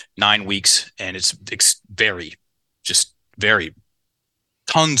 9 weeks. And it's very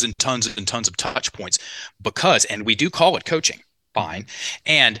tons and tons and tons of touch points, and we do call it coaching, fine.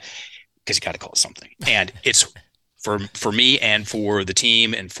 And because you got to call it something. And it's for me and for the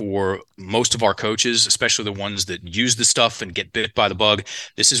team and for most of our coaches, especially the ones that use the stuff and get bit by the bug.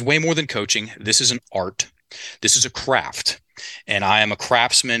 This is way more than coaching. This is an art. This is a craft. And I am a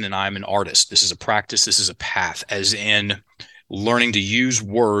craftsman and I'm an artist. This is a practice. This is a path, as in learning to use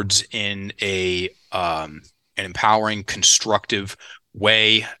words in an empowering, constructive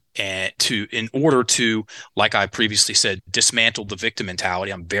way, and in order to, like I previously said, dismantle the victim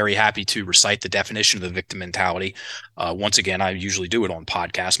mentality. I'm very happy to recite the definition of the victim mentality. Once again, I usually do it on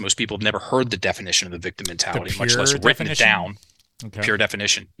podcasts. Most people have never heard the definition of the victim mentality, much less written it down. Okay. Pure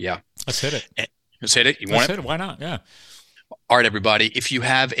definition. Yeah. Let's hit it. Let's hit it. You want it? Why not? Yeah. All right, everybody. If you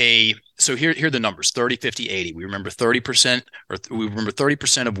have so here are the numbers: 30, 50, 80. We remember 30%, we remember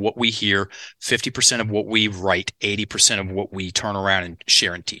 30% of what we hear, 50% of what we write, 80% of what we turn around and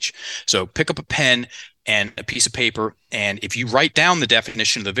share and teach. So pick up a pen and a piece of paper, and if you write down the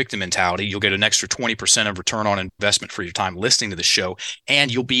definition of the victim mentality, you'll get an extra 20% of return on investment for your time listening to the show,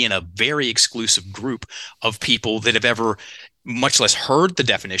 and you'll be in a very exclusive group of people that have ever, much less heard the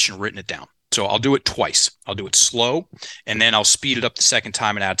definition, written it down. So I'll do it twice. I'll do it slow, and then I'll speed it up the second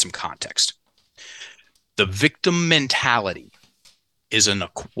time and add some context. The victim mentality is an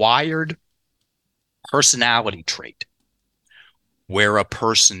acquired personality trait where a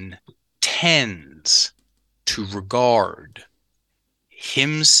person tends to regard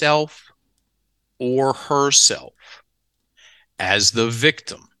himself or herself as the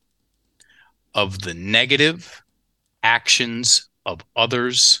victim of the negative actions of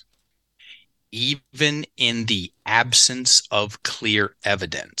others, even in the absence of clear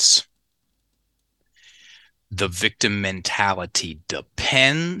evidence. The victim mentality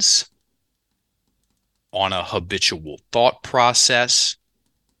depends on a habitual thought process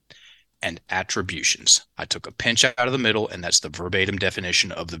and attributions. I took a pinch out of the middle, and that's the verbatim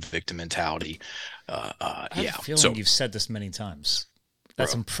definition of the victim mentality. I have a feeling you've said this many times.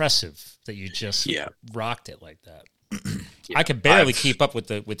 That's impressive that you just rocked it like that. I could barely keep up with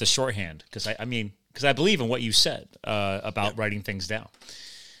the shorthand, because I believe in what you said about writing things down.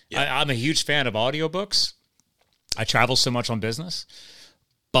 I'm a huge fan of audiobooks. I travel so much on business,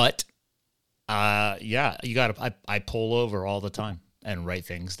 but I pull over all the time and write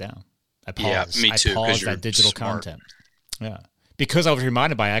things down. I pause. Me too. I pause that digital content. Yeah, because I was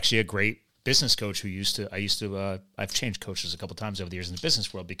reminded by actually a great business coach I've changed coaches a couple times over the years in the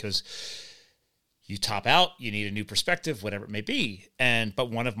business world because you top out, you need a new perspective, whatever it may be. But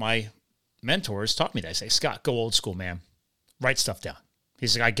one of my mentors taught me that. I say, Scott, go old school, man. Write stuff down.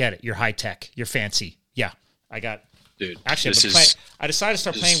 He's like, I get it. You're high tech. You're fancy. Yeah, I got. Dude, actually, I decided to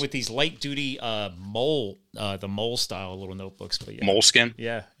start playing with these light duty the mole style little notebooks. But yeah. Moleskin.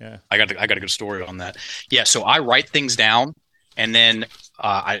 Yeah. I got a good story on that. Yeah, so I write things down, and then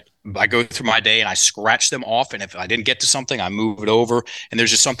I go through my day and I scratch them off. And if I didn't get to something, I move it over. And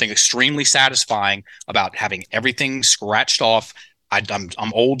there's just something extremely satisfying about having everything scratched off.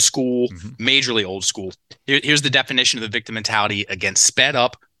 I'm old school, majorly old school. Here's the definition of the victim mentality, again, sped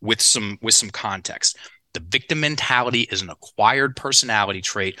up with some context. The victim mentality is an acquired personality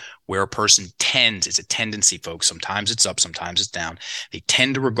trait where a person it's a tendency, folks. Sometimes it's up, sometimes it's down. They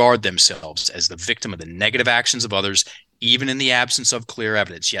tend to regard themselves as the victim of the negative actions of others, even in the absence of clear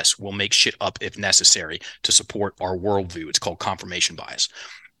evidence. Yes, we'll make shit up if necessary to support our worldview. It's called confirmation bias.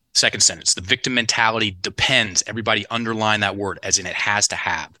 Second sentence, the victim mentality depends, everybody underline that word, as in it has to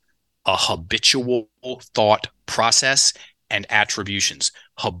have a habitual thought process and attributions.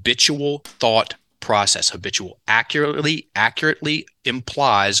 Habitual thought process. Habitual accurately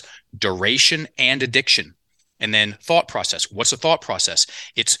implies duration and addiction. And then thought process. What's a thought process?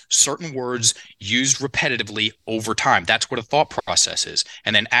 It's certain words used repetitively over time. That's what a thought process is.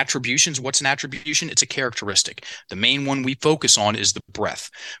 And then attributions. What's an attribution? It's a characteristic. The main one we focus on is the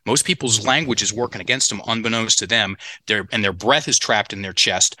breath. Most people's language is working against them, unbeknownst to them. Their breath is trapped in their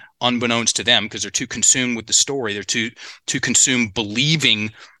chest, unbeknownst to them, because they're too consumed with the story. They're too consumed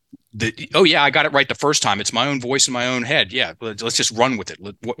believing oh yeah, I got it right the first time. It's my own voice in my own head. Yeah, let's just run with it.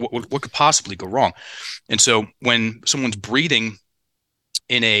 What could possibly go wrong? And so when someone's breathing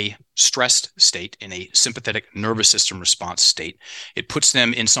in a stressed state, in a sympathetic nervous system response state, it puts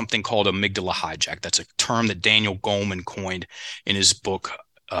them in something called amygdala hijack. That's a term that Daniel Goleman coined in his book,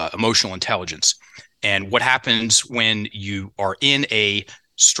 Emotional Intelligence. And what happens when you are in a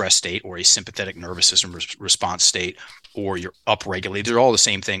stress state or a sympathetic nervous system response state, or you're upregulated, they're all the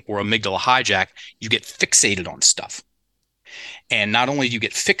same thing, or amygdala hijack, you get fixated on stuff. And not only do you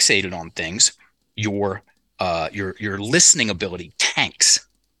get fixated on things, your listening ability tanks.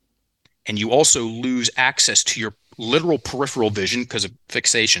 And you also lose access to your literal peripheral vision because of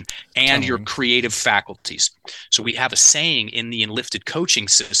fixation and your creative faculties. So we have a saying in the Enlifted coaching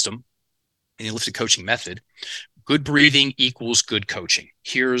system, in the Enlifted coaching method, good breathing equals good coaching.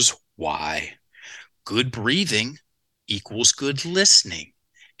 Here's why. Good breathing equals good listening,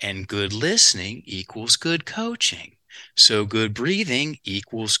 and good listening equals good coaching. So good breathing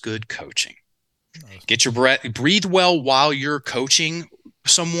equals good coaching. Get your breath, breathe well while you're coaching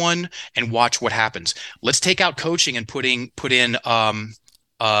someone, and watch what happens. Let's take out coaching and put in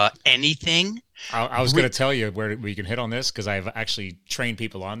anything. I was going to tell you where we can hit on this, because I've actually trained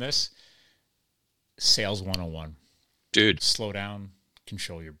people on this. Sales 101. Dude. Slow down,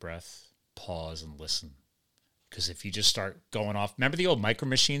 control your breath, pause, and listen. Because if you just start going off, remember the old Micro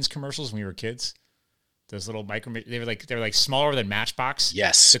Machines commercials when we were kids? Those little they were like smaller than Matchbox.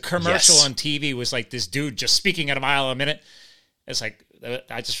 Yes. The commercial on TV was like this dude just speaking at a mile a minute. It's like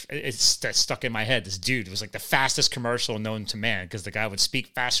it's stuck in my head. This dude was like the fastest commercial known to man, because the guy would speak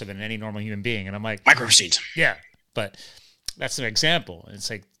faster than any normal human being. And I'm like, Micro Machines. Yeah, but that's an example. It's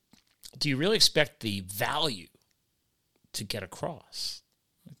like, do you really expect the value to get across?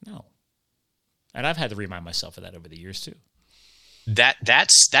 No. And I've had to remind myself of that over the years too.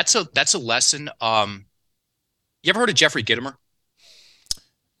 That's a lesson. You ever heard of Jeffrey Gitomer?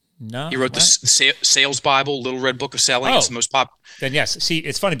 No. He wrote the Sales Bible, Little Red Book of Selling. It's the most popular. Then yes. See,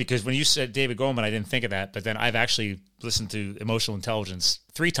 it's funny because when you said David Goleman, I didn't think of that. But then I've actually listened to Emotional Intelligence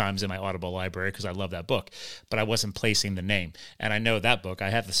 3 times in my Audible library because I love that book. But I wasn't placing the name. And I know that book. I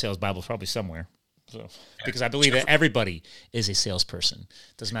have the Sales Bible probably somewhere. So, because I believe that everybody is a salesperson.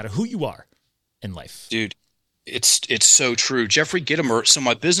 Doesn't matter who you are in life. Dude, it's so true. Jeffrey Gitomer, so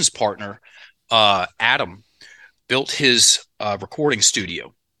my business partner, Adam, built his recording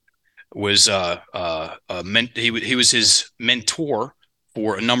studio. He was his mentor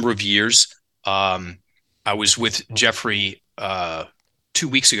for a number of years. I was with Jeffrey 2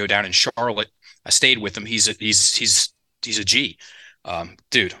 weeks ago down in Charlotte. I stayed with him. He's a G,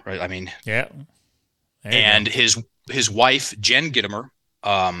 dude. Right? I mean, yeah. And his wife Jen Gitomer,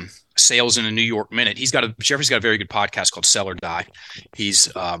 Sales in a New York Minute. Jeffrey's got a very good podcast called Sell or Die. He's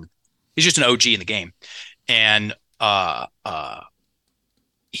just an OG in the game, and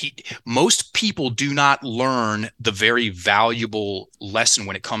most people do not learn the very valuable lesson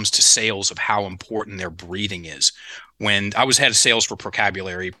when it comes to sales of how important their breathing is. When I was head of sales for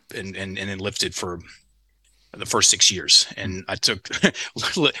Vocabulary and Enlifted for the first 6 years, and I took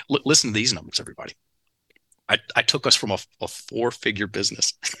listen to these numbers, everybody. I took us from a 4-figure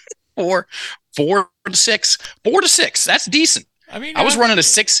business, four to six. That's decent. I mean, I was running a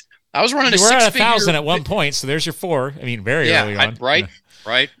six. I was running a 6-figure. You were at 1,000 at one point, so there's your 4. I mean, very early on. Right.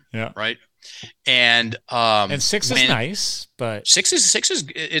 Yeah. Right. And 6 is nice, but 6 is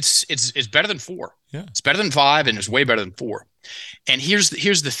it's better than 4. Yeah. It's better than 5, and it's way better than 4. And here's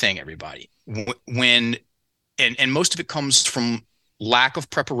the thing, everybody. When most of it comes from lack of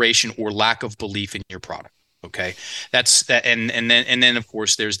preparation or lack of belief in your product. Okay, that's that, and then of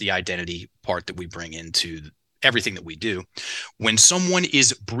course there's the identity part that we bring into everything that we do. When someone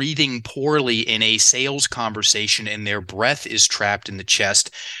is breathing poorly in a sales conversation and their breath is trapped in the chest,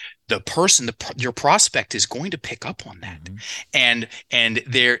 your prospect is going to pick up on that. Mm-hmm. And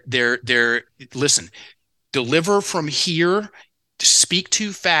they're listen, deliver from here, speak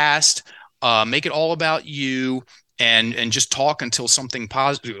too fast, make it all about you, and just talk until something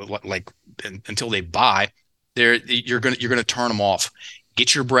positive, like until they buy. You're gonna turn them off.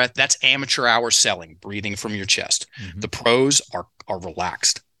 Get your breath. That's amateur hour selling, breathing from your chest. Mm-hmm. The pros are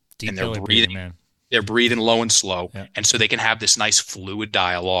relaxed. Deep and they're breathing, man. They're breathing low and slow. Yeah. And so they can have this nice fluid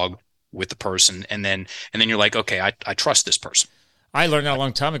dialogue with the person. And then you're like, okay, I trust this person. I learned that a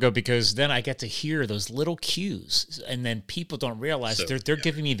long time ago, because then I get to hear those little cues, and then people don't realize they're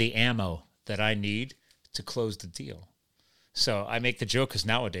giving me the ammo that I need to close the deal. So I make the joke, because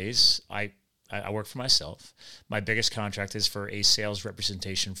nowadays I work for myself. My biggest contract is for a sales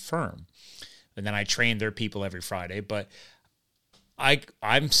representation firm, and then I train their people every Friday. But I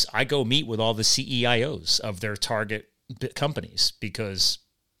go meet with all the CEIOs of their target companies, because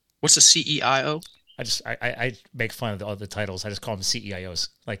what's a CEIO? I make fun of all the titles. I just call them CEIOs,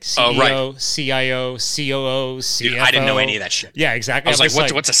 like CEO, CIO, COO, CFO. Dude, I didn't know any of that shit. Yeah, exactly. I was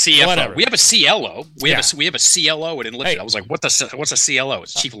like, what's a CFO? Whatever. We have a CLO. We have a CLO at Enlifted. I was like, what's a CLO?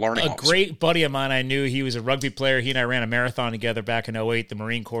 It's Chief Learning Officer. A great buddy of mine I knew, he was a rugby player. He and I ran a marathon together back in 2008, the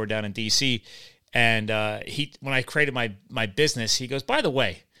Marine Corps down in D.C. And when I created my business, he goes, by the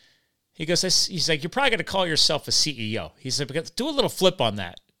way, he's like, you're probably going to call yourself a CEO. He said, do a little flip on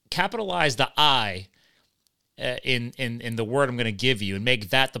that. Capitalize the I in the word I'm going to give you, and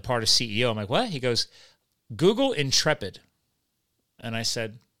make that the part of CEO. I'm like, what? He goes, Google Intrepid. And I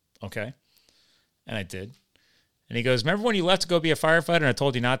said, okay. And I did. And he goes, remember when you left to go be a firefighter and I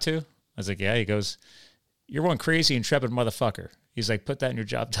told you not to? I was like, yeah. He goes, you're one crazy intrepid motherfucker. He's like, put that in your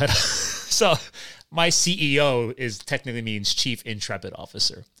job title. So my CEO technically means Chief Intrepid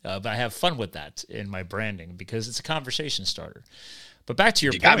Officer. But I have fun with that in my branding, because it's a conversation starter. But back to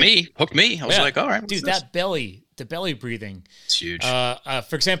your point. Got me, hooked me. I was like, all right. Dude, the belly breathing. It's huge.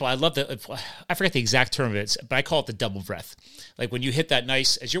 For example, I forget the exact term of it, but I call it the double breath. Like when you hit that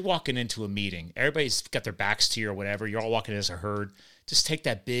nice, as you're walking into a meeting, everybody's got their backs to you or whatever, you're all walking as a herd, just take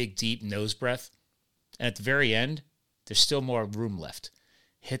that big, deep nose breath. And at the very end, there's still more room left.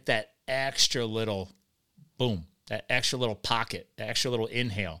 Hit that extra little boom, that extra little pocket, that extra little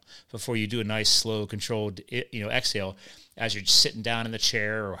inhale before you do a nice, slow, controlled, exhale as you're sitting down in the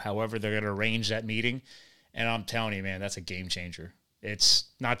chair or however they're going to arrange that meeting. And I'm telling you, man, that's a game changer. It's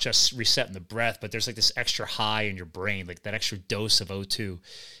not just resetting the breath, but there's like this extra high in your brain, like that extra dose of O2.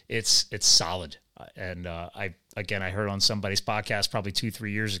 It's solid. And I heard on somebody's podcast probably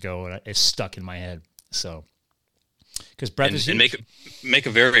 2-3 years ago, and it's stuck in my head. So, because breath is huge. And make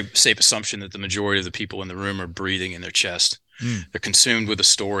a very safe assumption that the majority of the people in the room are breathing in their chest. They're consumed with a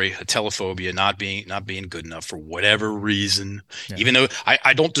story, a telephobia, not being good enough for whatever reason. Yeah. Even though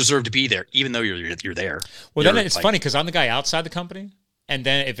I don't deserve to be there, even though you're there. Well, then it's funny, because I'm the guy outside the company, and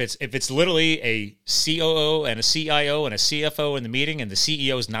then if it's literally a COO and a CIO and a CFO in the meeting, and the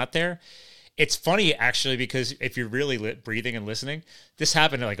CEO is not there, it's funny actually, because if you're really breathing and listening, this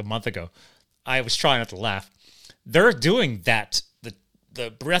happened like a month ago. I was trying not to laugh. They're doing that, the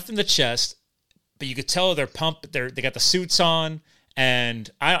breath in the chest. But you could tell they're pumped. They got the suits on, and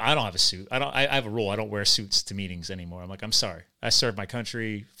I don't have a suit. I have a rule. I don't wear suits to meetings anymore. I'm like, I'm sorry. I served my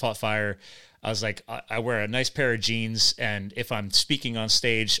country, fought fire. I was like, I wear a nice pair of jeans, and if I'm speaking on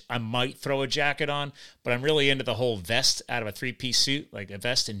stage, I might throw a jacket on. But I'm really into the whole vest out of a 3-piece suit, like a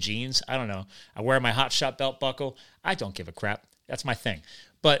vest and jeans. I don't know. I wear my hot shot belt buckle. I don't give a crap. That's my thing.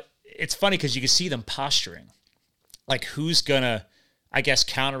 But it's funny because you can see them posturing, like who's gonna, I guess,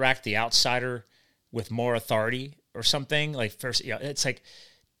 counteract the outsider with more authority or something. Like first, it's like,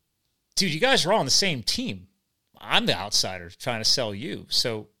 dude, you guys are all on the same team. I'm the outsider trying to sell you.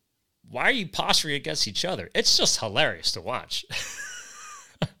 So why are you posturing against each other? It's just hilarious to watch.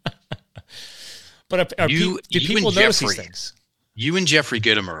 But do people notice these things? You and Jeffrey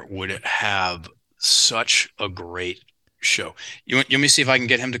Gitomer would have such a great show. You want me to see if I can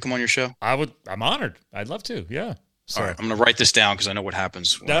get him to come on your show? I'm honored. I'd love to. Yeah. So. All right, I'm going to write this down because I know what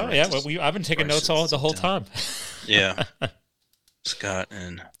happens. I've been taking notes the whole time. Yeah. Scott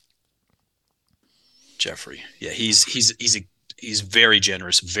and Jeffrey. Yeah, he's very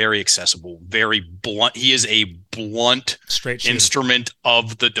generous, very accessible, very blunt. He is a blunt straight instrument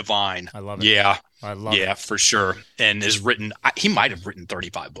of the divine. I love it. Yeah. I love it. Yeah, for sure. And he might have written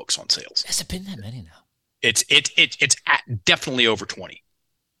 35 books on sales. Has it been that many now? It's definitely over 20.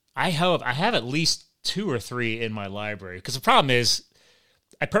 I have at least 2 or 3 in my library, because the problem is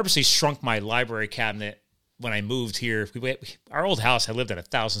I purposely shrunk my library cabinet when I moved here. Our old house, I lived at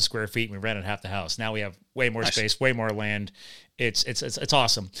 1,000 square feet and we rented half the house. Now we have way more space, way more land. It's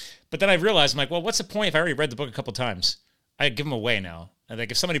awesome. But then I realized, I'm like, well, what's the point if I already read the book a couple times? I give them away now. And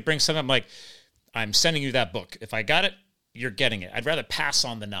like, if somebody brings something, I'm like, I'm sending you that book. If I got it, you're getting it. I'd rather pass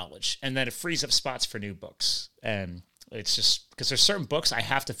on the knowledge. And then it frees up spots for new books. And it's just because there's certain books I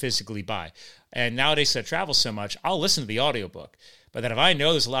have to physically buy. And nowadays, I travel so much, I'll listen to the audiobook. But then if I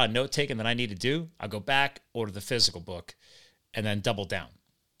know there's a lot of note taking that I need to do, I'll go back, order the physical book, and then double down.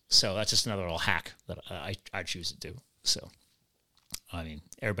 So that's just another little hack that I choose to do. So, I mean,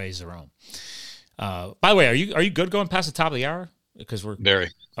 everybody's their own. By the way, are you good going past the top of the hour? Because we're very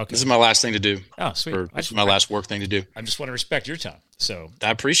okay. This is my last thing to do. Oh, sweet! This is my last work thing to do. I just want to respect your time. So I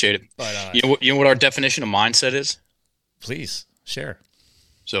appreciate it. But you know what our definition of mindset is? Please share.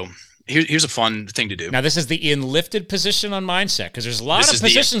 So here's a fun thing to do. Now this is the Enlifted position on mindset, because there's a lot of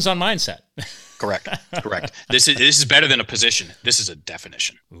positions on mindset. Correct. This is better than a position. This is a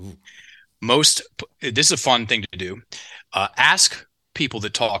definition. Ooh. This is a fun thing to do. Ask people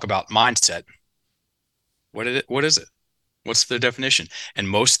that talk about mindset. What is it? What's the definition? And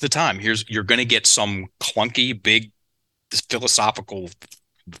most of the time, you're going to get some clunky, big, philosophical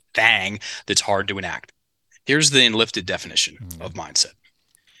thing that's hard to enact. Here's the Enlifted definition of mindset.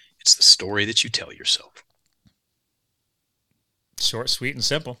 It's the story that you tell yourself. Short, sweet, and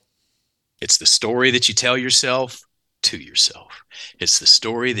simple. It's the story that you tell yourself to yourself. It's the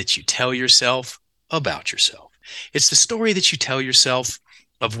story that you tell yourself about yourself. It's the story that you tell yourself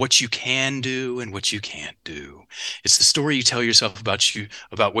of what you can do and what you can't do. It's the story you tell yourself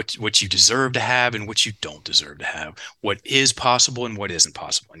about what you deserve to have and what you don't deserve to have, what is possible and what isn't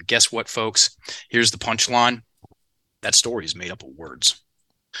possible. And guess what, folks? Here's the punchline. That story is made up of words.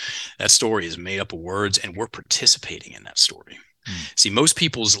 That story is made up of words, and we're participating in that story. See, most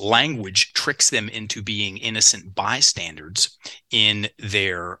people's language tricks them into being innocent bystanders in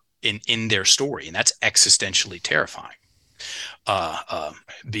their story, and that's existentially terrifying.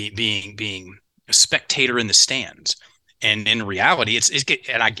 Being a spectator in the stands, and in reality,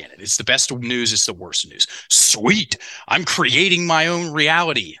 and I get it. It's the best news. It's the worst news. Sweet, I'm creating my own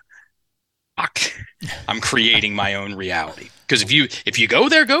reality. Fuck, I'm creating my own reality. Because if you go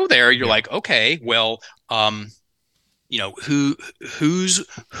there, you're like, okay, well, who's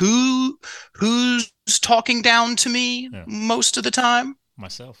talking down to me most of the time?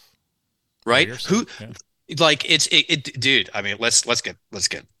 Myself, right? Who? Yeah. Like dude. I mean, let's get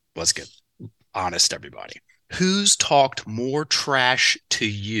honest, everybody. Who's talked more trash to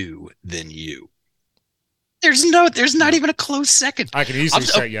you than you? There's not even a close second. I can easily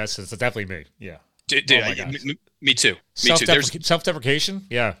say yes. It's definitely me. Yeah, dude. Me too. Self-deprecation.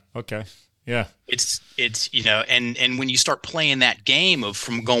 Yeah. Okay. Yeah. It's and when you start playing that game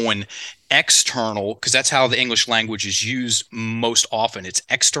from going external, because that's how the English language is used most often. It's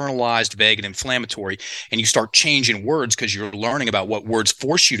externalized, vague, and inflammatory. And you start changing words because you're learning about what words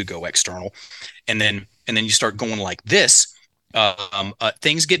force you to go external. And then you start going like this.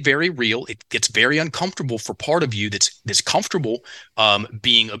 Things get very real. It gets very uncomfortable for part of you that's comfortable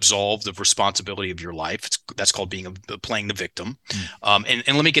being absolved of responsibility of your life. That's called playing the victim. And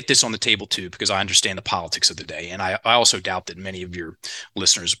let me get this on the table too, because I understand the politics of the day, and I also doubt that many of your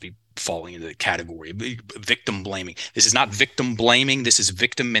listeners will be falling into the category of victim blaming. This is not victim blaming. This is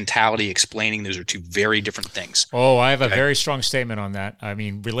victim mentality explaining. Those are two very different things. Oh, I have a very strong statement on that. I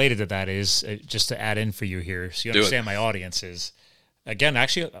mean, related to that is just to add in for you here, so you understand my audience is. Again,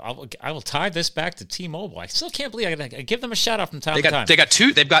 actually, I will tie this back to T-Mobile. I still can't believe I give them a shout out from time to time.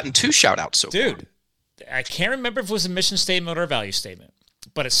 They've gotten 2 shout outs so far. Dude, I can't remember if it was a mission statement or a value statement,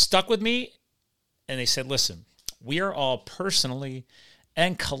 but it stuck with me. And they said, listen, we are all personally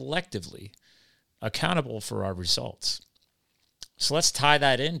and collectively accountable for our results. So let's tie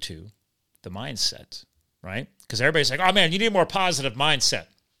that into the mindset, right? Because everybody's like, oh man, you need a more positive mindset.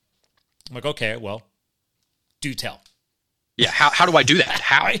 I'm like, okay, well, do tell. Yeah. How do I do that?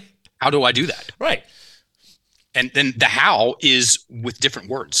 How? Right? How do I do that? Right. And then the how is with different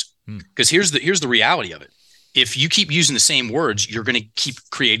words. Because here's the reality of it. If you keep using the same words, you're going to keep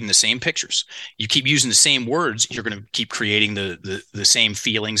creating the same pictures. You keep using the same words, you're going to keep creating the same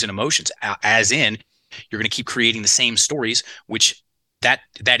feelings and emotions. As in, you're going to keep creating the same stories, which that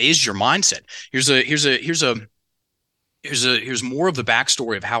is your mindset. Here's more of the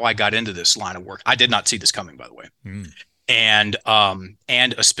backstory of how I got into this line of work. I did not see this coming, by the way. And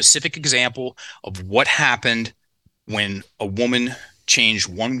a specific example of what happened when a woman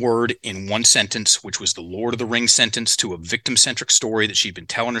changed one word in one sentence, which was the Lord of the Rings sentence, to a victim-centric story that she'd been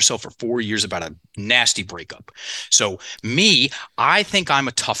telling herself for 4 years about a nasty breakup. So I think I'm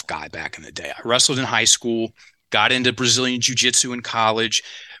a tough guy back in the day. I wrestled in high school, got into Brazilian jiu-jitsu in college.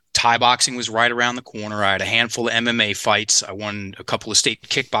 Thai boxing was right around the corner. I had a handful of MMA fights. I won a couple of state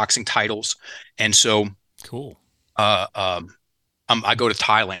kickboxing titles. And so cool. I go to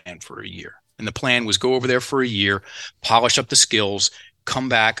Thailand for a year. And the plan was go over there for a year, polish up the skills, come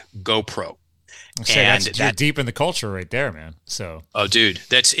back, go pro. You're deep in the culture right there, man. So, oh, dude,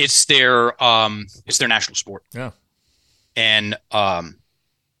 it's their national sport. Yeah, and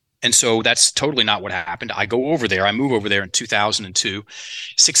so that's totally not what happened. I go over there. I move over there in 2002.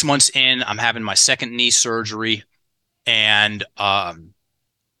 6 months in, I'm having my second knee surgery, and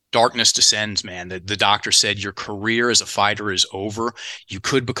darkness descends, man. The doctor said, your career as a fighter is over. You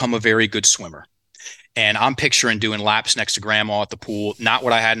could become a very good swimmer. And I'm picturing doing laps next to grandma at the pool, not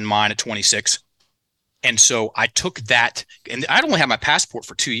what I had in mind at 26. And so I took that, and I'd only had my passport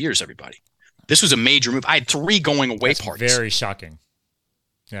for 2 years, everybody. This was a major move. I had 3 going away parties. Very shocking.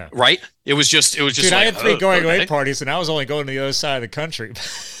 Yeah. Right? It was just Dude, like, I had 3 going away parties, and I was only going to the other side of the country.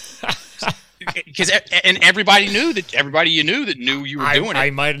 And everybody knew that knew you were doing it. I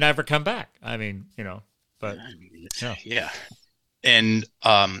might have never come back. I mean, but yeah. And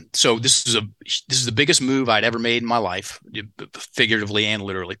so this is the biggest move I'd ever made in my life, figuratively and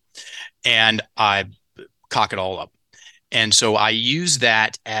literally. And I cock it all up. And so I use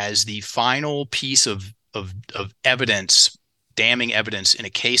that as the final piece of evidence, damning evidence, in a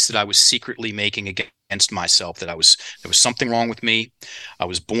case that I was secretly making against myself, that there was something wrong with me. I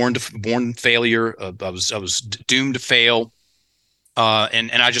was born failure. I was doomed to fail.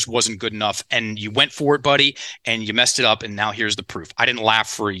 And I just wasn't good enough. And you went for it, buddy, and you messed it up. And now here's the proof. I didn't laugh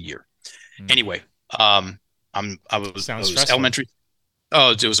for a year. Anyway, I was elementary.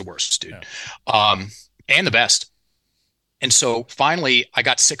 Oh, it was the worst, dude. Yeah. And the best. And so finally I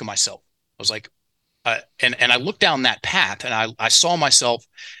got sick of myself. I was like, and I looked down that path, and I saw myself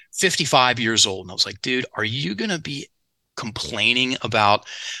 55 years old. And I was like, dude, are you going to be complaining about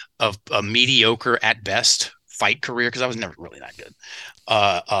a mediocre at best fight career? Because I was never really that good.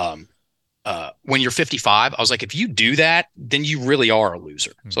 When you're 55, I was like, if you do that, then you really are a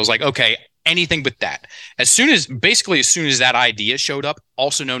loser. So I was like, okay, anything but that. As soon as that idea showed up,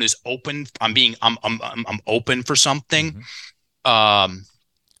 also known as open, I'm open for something. The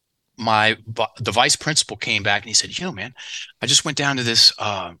vice principal came back and he said, man, I just went down to this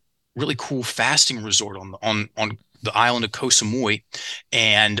really cool fasting resort on the island of Koh Samui,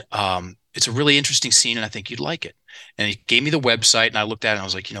 and it's a really interesting scene, and I think you'd like it. And he gave me the website, and I looked at it, and I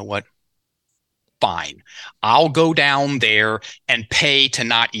was like, you know what? Fine. I'll go down there and pay to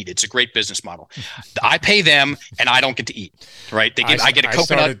not eat. It's a great business model. I pay them, and I don't get to eat, right? I get a coconut. I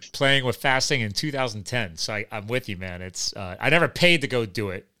started playing with fasting in 2010, so I'm with you, man. It's I never paid to go do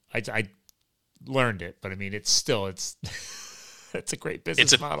it. I learned it, but I mean, it's it's a great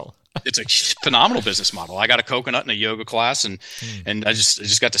business model. It's a phenomenal business model. I got a coconut in a yoga class, and I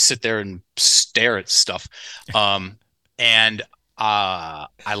just got to sit there and stare at stuff. And I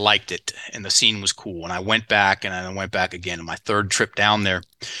liked it, and the scene was cool. And I went back, and I went back again. On my third trip down there,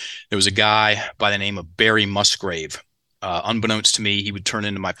 there was a guy by the name of Barry Musgrave. Unbeknownst to me, he would turn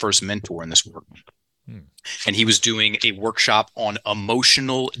into my first mentor in this work. And he was doing a workshop on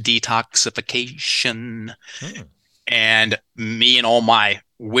emotional detoxification. And me and all my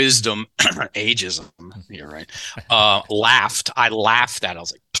wisdom, ageism, you're right, laughed. I laughed at it. I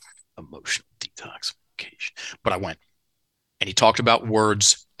was like, emotional detoxification. But I went. And he talked about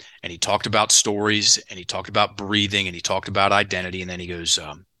words, and he talked about stories, and he talked about breathing, and he talked about identity. And then he goes, is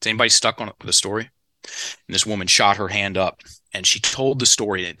anybody stuck on it with a story? And this woman shot her hand up, and she told the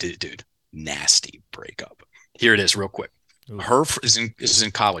story. And it, dude, nasty breakup. Here it is real quick. Her is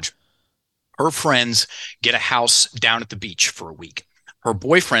in college. Her friends get a house down at the beach for a week. Her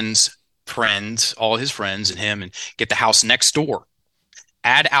boyfriend's friends, all his friends and him, and get the house next door.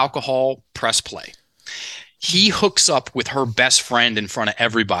 Add alcohol, press play. He hooks up with her best friend in front of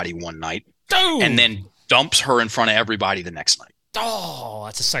everybody one night, Dude. and then dumps her in front of everybody the next night. Oh,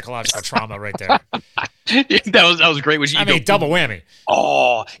 that's a psychological trauma right there. that was great. Double whammy.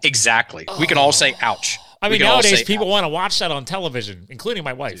 Oh, exactly. We can all say, ouch. I mean, nowadays people want to watch that on television, including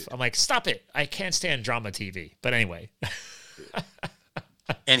my wife. I'm like, stop it. I can't stand drama TV. But anyway.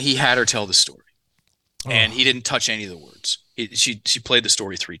 And he had her tell the story. And he didn't touch any of the words. She played the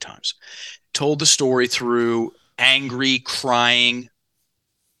story 3 times. Told the story through angry, crying.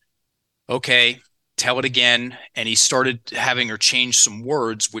 Okay, tell it again. And he started having her change some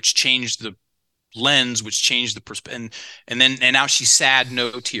words, which changed the lens, which changed the perspective. And now she's sad,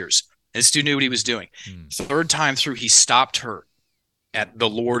 no tears. And this dude knew what he was doing. 3rd time through, he stopped her at the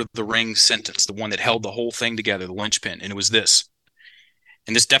Lord of the Rings sentence, the one that held the whole thing together, the linchpin. And it was this.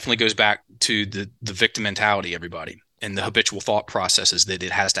 And this definitely goes back to the victim mentality, everybody, and the habitual thought processes that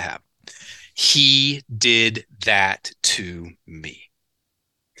it has to have. He did that to me.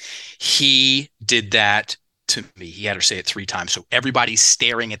 He did that to me. He had her say it 3 times. So everybody's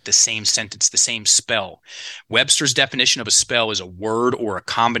staring at the same sentence, the same spell. Webster's definition of a spell is a word or a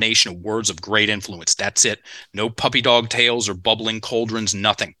combination of words of great influence. That's it. No puppy dog tails or bubbling cauldrons,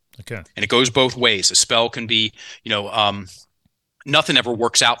 nothing. Okay. And it goes both ways. A spell can be, nothing ever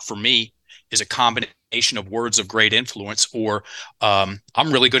works out for me is a combination of words of great influence, or I'm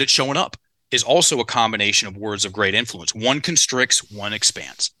really good at showing up is also a combination of words of great influence. One constricts, one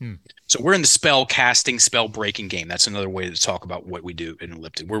expands. So we're in the spell casting, spell breaking game. That's another way to talk about what we do in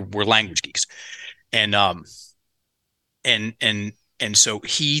Enlifted. We're language geeks. And so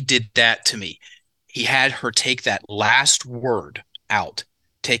he did that to me. He had her take that last word out,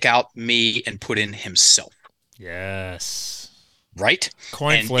 take out me and put in himself. Yes. Right?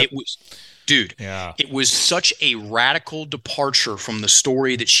 Coin flip. It was, dude, It was such a radical departure from the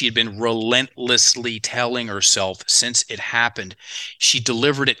story that she had been relentlessly telling herself since it happened. She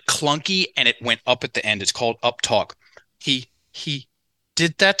delivered it clunky and it went up at the end. It's called up talk. He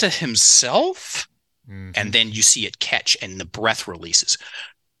did that to himself? Mm-hmm. And then you see it catch and the breath releases.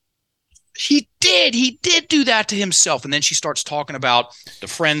 He did do that to himself. And then she starts talking about the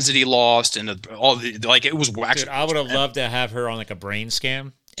friends that he lost and it was actually. Dude, I would have loved to have her on like a brain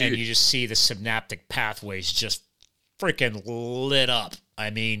scan. And you just see the synaptic pathways just freaking lit up. I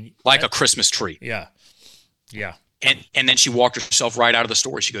mean, like a Christmas tree. Yeah. And then she walked herself right out of the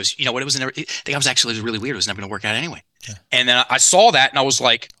store. She goes, you know what? It was really weird. It was never going to work out anyway. Yeah. And then I saw that and I was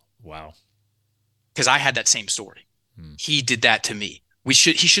like, wow. Because I had that same story. He did that to me. He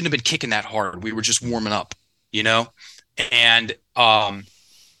shouldn't have been kicking that hard. We were just warming up, And I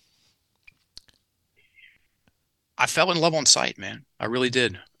fell in love on sight, man. I really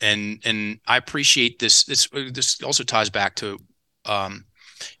did. And I appreciate this. This also ties back to,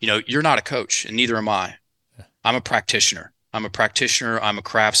 you're not a coach and neither am I. I'm a practitioner. I'm a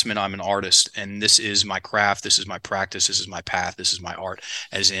craftsman. I'm an artist. And this is my craft. This is my practice. This is my path. This is my art,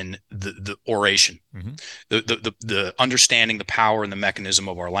 as in the oration, the understanding the power and the mechanism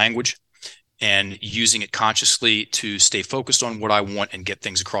of our language and using it consciously to stay focused on what I want and get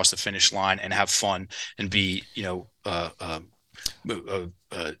things across the finish line and have fun and be,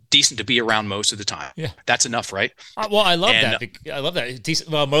 decent to be around most of the time. Yeah. That's enough, right? Well, I love that. I love that. Decent.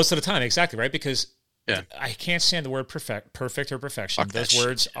 Well, most of the time. Exactly. Right. Because I can't stand the word perfect or perfection. Those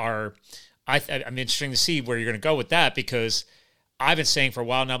words are, I'm interested to see where you're going to go with that, because I've been saying for a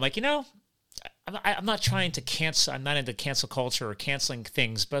while now, I'm like, I'm not trying to cancel. I'm not into cancel culture or canceling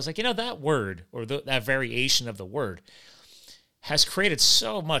things, but I was like, that word or that variation of the word has created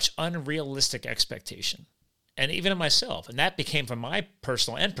so much unrealistic expectation. And even in myself. And that became from my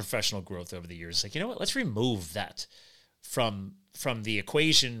personal and professional growth over the years. Like, let's remove that from the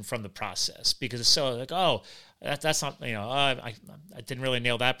equation, from the process, because it's so like, that's not, I didn't really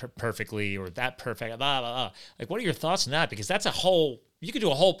nail that perfectly or that perfect, blah, blah, blah. Like, what are your thoughts on that? Because that's you could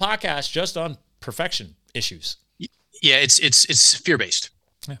do a whole podcast just on perfection issues. Yeah. It's fear-based.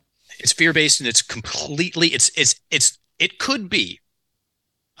 Yeah. It's fear-based and it's completely, it could be,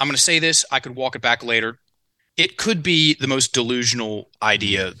 I'm going to say this, I could walk it back later. It could be the most delusional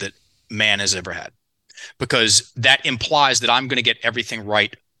idea that man has ever had, because that implies that I'm going to get everything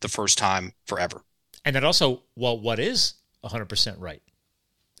right the first time forever. And then also, what is 100% right?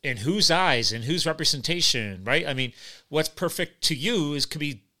 In whose eyes, in whose representation, right? I mean, what's perfect to you could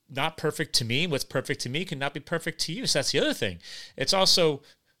be not perfect to me. What's perfect to me could not be perfect to you. So that's the other thing. It's also,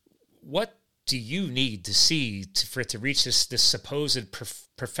 what do you need to see for it to reach this supposed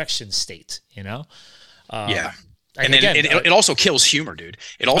perfection state, Yeah. And then it also kills humor, dude.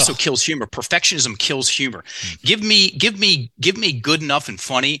 It also kills humor. Perfectionism kills humor. Give me good enough and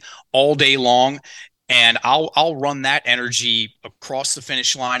funny all day long, and I'll run that energy across the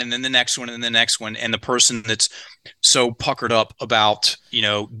finish line, and then the next one, and the next one, and the person that's so puckered up about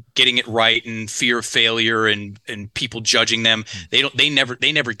getting it right and fear of failure and people judging them, they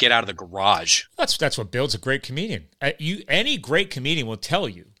never get out of the garage. That's what builds a great comedian. Any great comedian will tell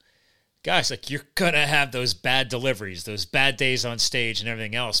you, guys, like, you're gonna have those bad deliveries, those bad days on stage and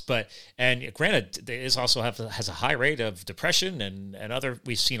everything else. And granted, it also has a high rate of depression and other.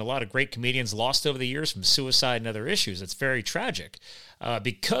 We've seen a lot of great comedians lost over the years from suicide and other issues. It's very tragic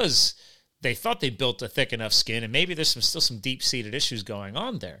because they thought they built a thick enough skin, and maybe there's still some deep-seated issues going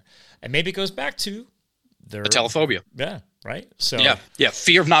on there, and maybe it goes back to their telephobia. Yeah, right. So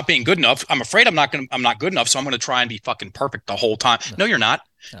fear of not being good enough. I'm afraid I'm not good enough, so I'm going to try and be fucking perfect the whole time. No, you're not.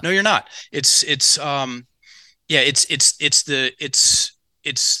 No, you're not. It's the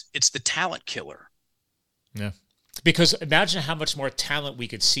talent killer. Yeah. Because imagine how much more talent we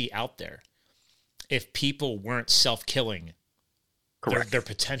could see out there if people weren't self-killing their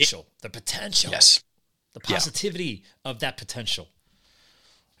potential. The potential. Yes. The positivity of that potential.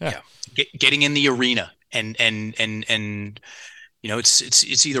 Yeah. Getting in the arena and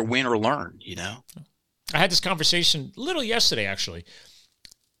it's either win or learn, I had this conversation a little yesterday, actually,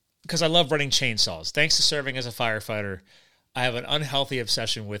 because I love running chainsaws. Thanks to serving as a firefighter, I have an unhealthy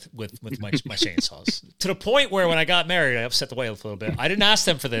obsession with my chainsaws, to the point where when I got married, I upset the wife a little bit. I didn't ask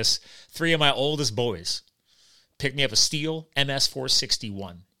them for this. 3 of my oldest boys picked me up a Steel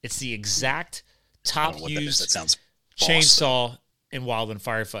MS-461. It's the exact top used chainsaw in wildland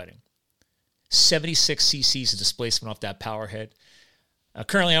firefighting. 76 cc's of displacement off that power head.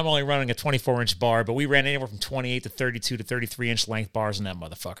 Currently, I'm only running a 24-inch bar, but we ran anywhere from 28 to 32 to 33-inch length bars in that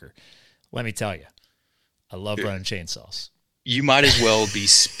motherfucker. Let me tell you, I love running chainsaws. You might as well be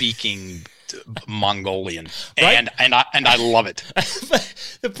speaking Mongolian, right? and I love it.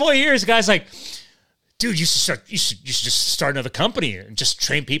 The point here is, guys, like, dude, you should just start another company and just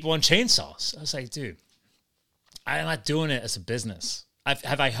train people on chainsaws. I was like, dude, I'm not doing it as a business.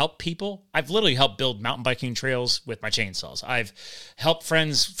 Have I helped people? I've literally helped build mountain biking trails with my chainsaws. I've helped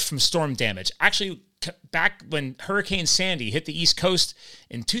friends from storm damage. Actually, back when Hurricane Sandy hit the East Coast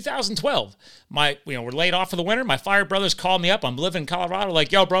in 2012, we're laid off for the winter. My fire brothers called me up. I'm living in Colorado.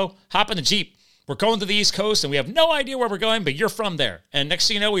 Like, yo, bro, hop in the Jeep. We're going to the East Coast, and we have no idea where we're going, but you're from there. And next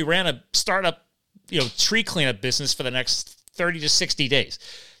thing you know, we ran a startup, tree cleanup business for the next 30 to 60 days.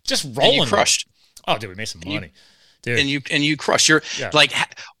 Just rolling. And you crushed. Oh, dude, we made some money. Dude. And you crush. You're like,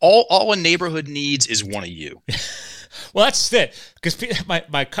 all a neighborhood needs is one of you. Well, that's it. Because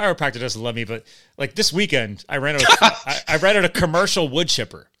my chiropractor doesn't love me, but like this weekend, I rented a commercial wood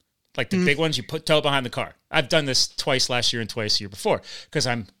chipper, like the big ones you tow behind the car. I've done this twice last year and twice the year before because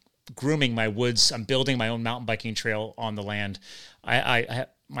I'm grooming my woods. I'm building my own mountain biking trail on the land.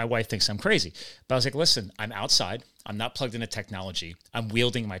 My wife thinks I'm crazy, but I was like, listen, I'm outside. I'm not plugged into technology. I'm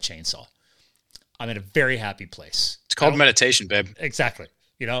wielding my chainsaw. I'm in a very happy place. It's called meditation, babe. Exactly.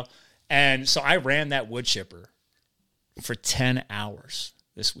 And so I ran that wood chipper for 10 hours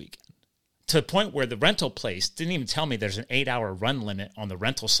this weekend, to the point where the rental place didn't even tell me there's an 8-hour run limit on the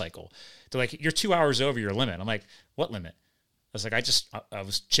rental cycle. They're like, you're 2 hours over your limit. I'm like, what limit? I was like, I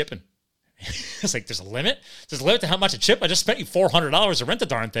was chipping. I was like, there's a limit? There's a limit to how much a chip? I just spent you $400 to rent the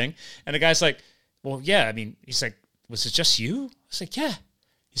darn thing. And the guy's like, well, yeah. I mean, he's like, was it just you? I was like, yeah.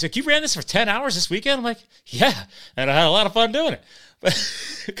 He's like, you ran this for 10 hours this weekend? I'm like, yeah. And I had a lot of fun doing it. But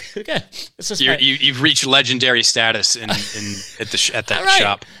again, it's just you've reached legendary status at that right.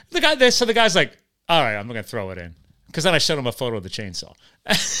 shop. The guy's like, all right, I'm going to throw it in. Because then I showed him a photo of the chainsaw.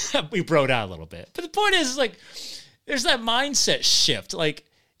 We broed out a little bit. But the point is, like, there's that mindset shift. Like,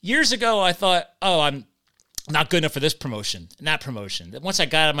 years ago, I thought, oh, I'm not good enough for this promotion and that promotion. Once I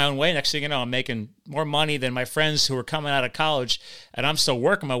got out of my own way, next thing you know, I'm making more money than my friends who are coming out of college, and I'm still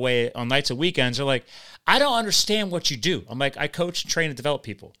working my way on nights and weekends. They're like, I don't understand what you do. I'm like, I coach, train, and develop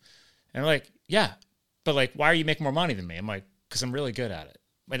people. And they're like, yeah, but like, why are you making more money than me? I'm like, because I'm really good at it.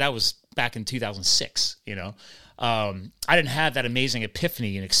 Like, that was back in 2006, I didn't have that amazing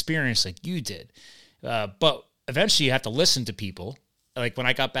epiphany and experience like you did. But eventually you have to listen to people. Like when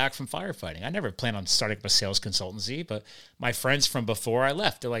I got back from firefighting, I never planned on starting up a sales consultancy, but my friends from before I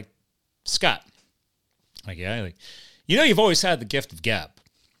left, they're like, Scott, I'm like, yeah, like, you've always had the gift of gab.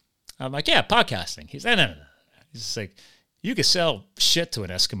 I'm like, yeah, podcasting. He's like, no. He's just like, you could sell shit to an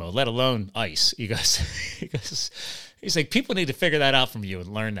Eskimo, let alone ice. He's like, people need to figure that out from you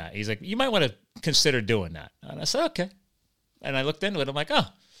and learn that. He's like, you might want to consider doing that. And I said, okay. And I looked into it. I'm like, oh,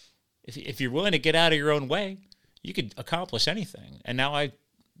 if you're willing to get out of your own way, you could accomplish anything. And now I'm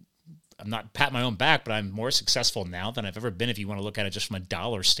not patting my own back, but I'm more successful now than I've ever been if you want to look at it just from a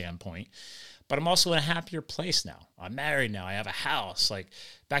dollar standpoint. but I'm also in a happier place now. I'm married now. I have a house. Like,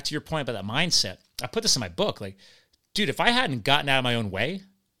 back to your point about that mindset, I put this in my book. Like, dude, if I hadn't gotten out of my own way,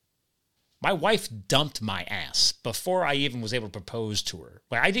 my wife dumped my ass before I even was able to propose to her.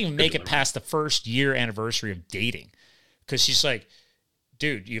 Like, I didn't even make it past the first year anniversary of dating, because she's like,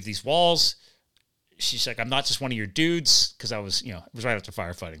 dude, you have these walls. She's like, I'm not just one of your dudes, because I was, it was right after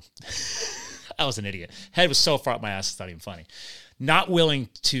firefighting. I was an idiot. Head was so far up my ass, it's not even funny. Not willing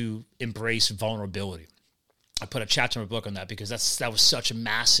to embrace vulnerability. I put a chapter in my book on that, because that was such a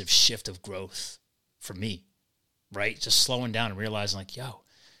massive shift of growth for me, right? Just slowing down and realizing, like, yo,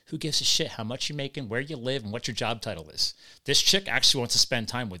 who gives a shit how much you're making, where you live, and what your job title is? This chick actually wants to spend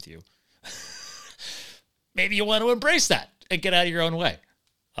time with you. Maybe you want to embrace that and get out of your own way.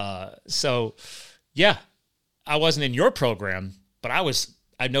 So, yeah, I wasn't in your program, but I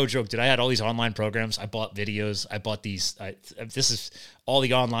no joke, dude. I had all these online programs. I bought videos. I bought these. This is all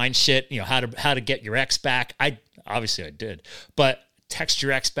the online shit. How to get your ex back. Obviously I did, but text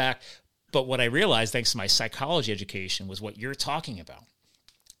your ex back. But what I realized, thanks to my psychology education, was what you're talking about.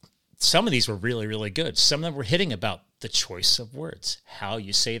 Some of these were really, really good. Some of them were hitting about the choice of words, how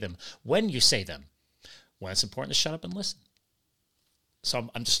you say them, when you say them, when it's important to shut up and listen. So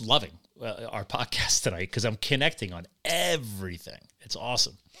I'm just loving our podcast tonight, because I'm connecting on everything. It's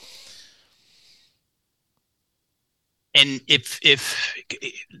awesome. And if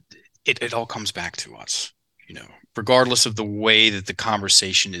it all comes back to us, regardless of the way that the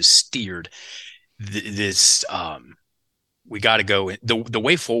conversation is steered, we got to go. The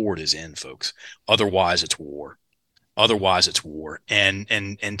way forward is in, folks. Otherwise, it's war. And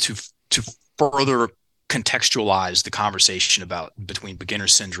to further contextualize the conversation between beginner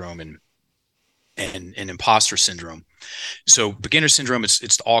syndrome and imposter syndrome. So beginner syndrome, it's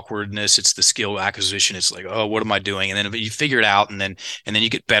the awkwardness, it's the skill acquisition. It's like, oh, what am I doing? And then you figure it out, and then you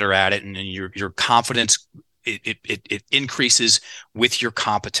get better at it, and then your confidence it increases with your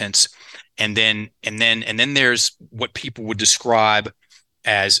competence. And then there's what people would describe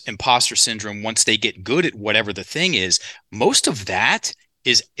as imposter syndrome. Once they get good at whatever the thing is, most of that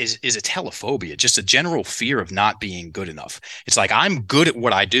is a telephobia, just a general fear of not being good enough. It's like, I'm good at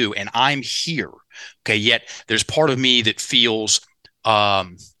what I do and I'm here. Okay. Yet there's part of me that feels,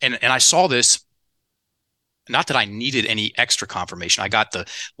 and I saw this, not that I needed any extra confirmation. I got the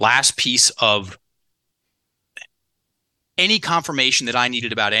last piece of any confirmation that I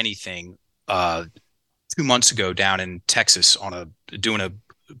needed about anything 2 months ago down in Texas doing a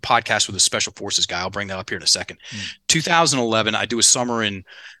podcast with a special forces guy. I'll bring that up here in a second. 2011, I do a summer in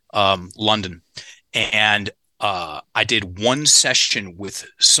London, and I did one session with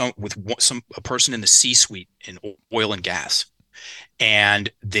a person in the C-suite in oil and gas, and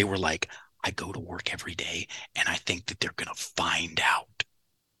they were like, I go to work every day and I think that they're going to find out.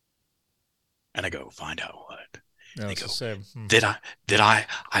 And I go, find out what? No, they go, that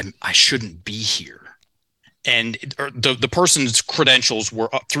I shouldn't be here. And the person's credentials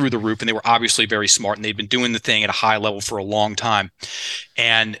were up through the roof, and they were obviously very smart, and they'd been doing the thing at a high level for a long time.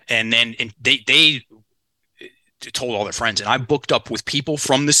 And then they told all their friends, and I booked up with people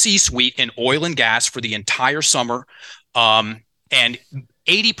from the C-suite in oil and gas for the entire summer. And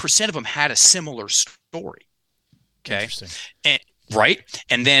 80% of them had a similar story. Okay. Interesting. Right.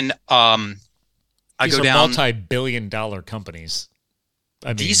 And then these are multi-billion-dollar companies.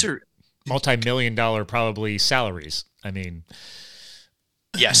 These are multi-million-dollar probably salaries. I mean,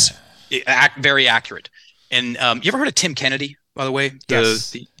 yes, very accurate. And you ever heard of Tim Kennedy, by the way?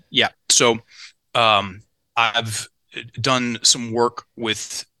 Yes. Yeah. So I've done some work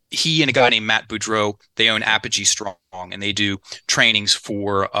with he and a guy named Matt Boudreau. They own Apogee Strong, and they do trainings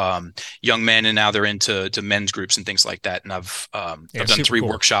for young men, and now they're into men's groups and things like that. And I've done 3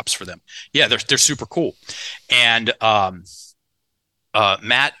 workshops for them. Yeah, they're super cool. And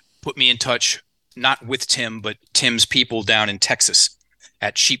Matt put me in touch, not with Tim, but Tim's people down in Texas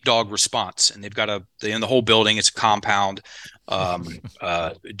at Sheepdog Response. And they've got they own the whole building. It's a compound,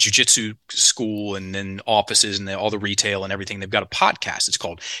 jiu-jitsu school, and then offices, and all the retail and everything. They've got a podcast. It's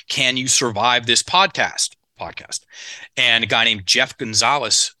called Can You Survive This Podcast? And a guy named Jeff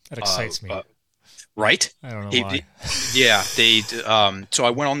Gonzalez. That excites me. Right? I don't know why. Yeah. So I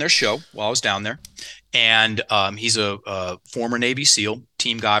went on their show while I was down there. And he's a former Navy SEAL,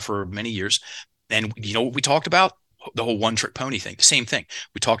 team guy for many years. And you know what we talked about? The whole one-trick pony thing. The same thing.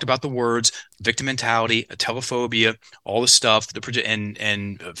 We talked about the words, victim mentality, telephobia, all the stuff,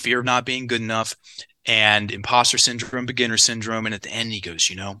 and fear of not being good enough, and imposter syndrome, beginner syndrome. And at the end, he goes,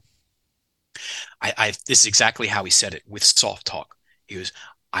 this is exactly how he said it with soft talk. He goes,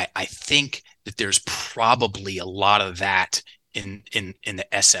 I think that there's probably a lot of that in the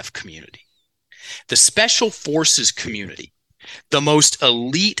SF community. The special forces community, the most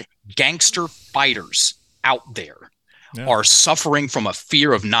elite gangster fighters out there, are suffering from a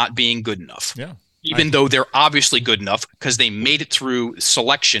fear of not being good enough. Yeah. Even though they're obviously good enough because they made it through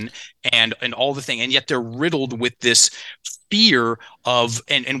selection and all the thing, and yet they're riddled with this fear of,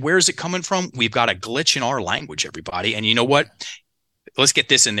 and where is it coming from? We've got a glitch in our language, everybody. And you know what? Let's get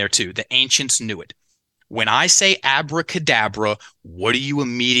this in there too. The ancients knew it. When I say abracadabra, what do you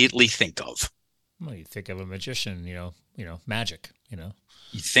immediately think of? Well, you think of a magician, magic,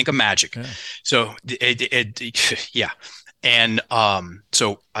 You think of magic. Yeah. So yeah. And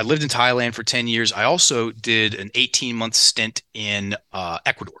so I lived in Thailand for 10 years. I also did an 18-month stint in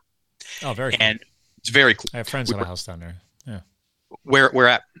Ecuador. Oh, very cool. And it's very cool. I have friends in a house down there. Yeah. Where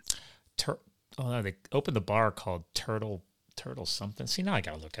at? No, they opened the bar called Turtle something. See, now I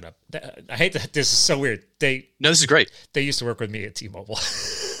gotta look it up. I hate that. This is so weird. No, this is great. They used to work with me at T-Mobile.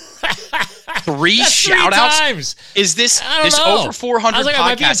 Three shout outs? Times. Is this know. over 400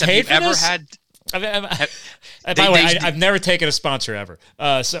 podcasts have you ever had? By the way, I've never taken a sponsor ever.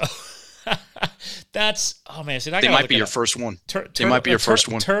 So that's, oh man. See, they might be your first one. They might be your first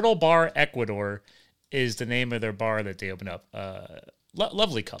one. Turtle Bar Ecuador is the name of their bar that they opened up.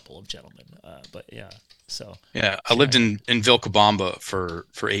 Lovely couple of gentlemen. But yeah. So yeah, I lived in Vilcabamba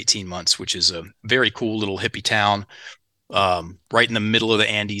for 18 months, which is a very cool little hippie town, right in the middle of the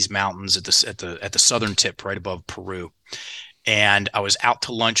Andes Mountains at the southern tip, right above Peru. And I was out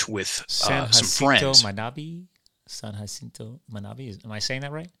to lunch with some friends. San Jacinto Manabi. Am I saying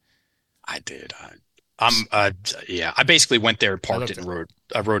that right? I did. Yeah. I basically went there, parked it, and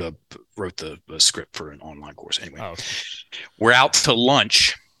wrote the script for an online course. Anyway, okay. We're out to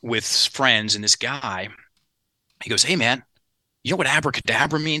lunch with friends, and this guy, he goes, "Hey man, you know what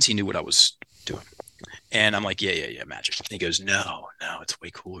abracadabra means?" He knew what I was doing, and I'm like, "Yeah, magic." And he goes, "No, it's way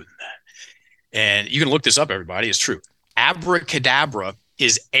cooler than that." And you can look this up, everybody. It's true. Abracadabra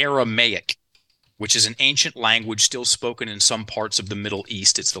is Aramaic, which is an ancient language still spoken in some parts of the Middle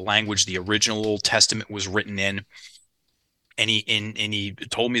East. It's the language the original Old Testament was written in. And he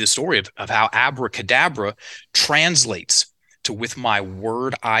told me the story of how abracadabra translates to "with my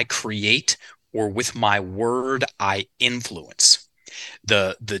word I create," or "with my word I influence."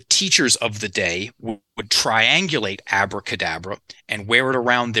 The teachers of the day would triangulate abracadabra and wear it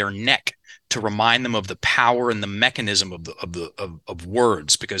around their neck to remind them of the power and the mechanism of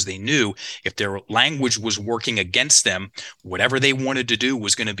words, because they knew if their language was working against them, whatever they wanted to do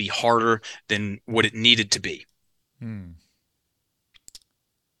was going to be harder than what it needed to be.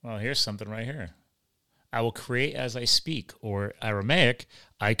 Well, here's something right here. I will create as I speak, or Aramaic,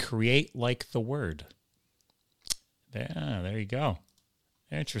 I create like the word. Yeah, there you go.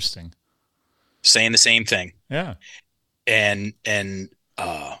 Interesting. Saying the same thing. Yeah. And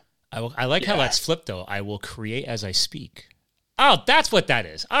I like how that's flipped, though. I will create as I speak. Oh, that's what that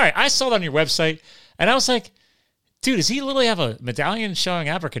is. All right, I saw it on your website, and I was like, dude, does he literally have a medallion showing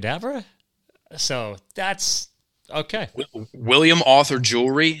abracadabra? So that's okay. William Author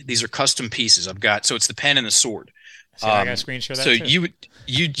jewelry. These are custom pieces I've got. So it's the pen and the sword. So I got to screenshot that. So too.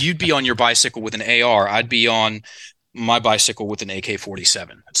 you'd be on your bicycle with an AR. I'd be on my bicycle with an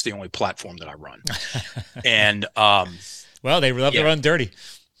AK-47. That's the only platform that I run. And well, they love to run dirty.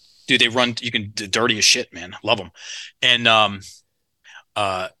 Dude, they run. You can dirty as shit, man. Love them. And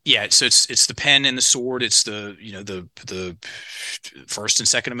so it's the pen and the sword. It's the First and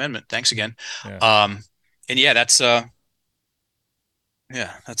Second Amendment. Thanks again. Yeah. And that's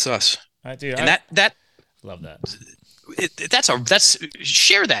us. I do. And that love that. That's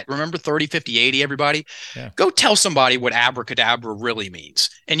share that. Remember 30, 50, 80, everybody. Yeah. Go tell somebody what abracadabra really means.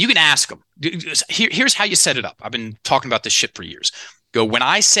 And you can ask them. Here's how you set it up. I've been talking about this shit for years. Go, when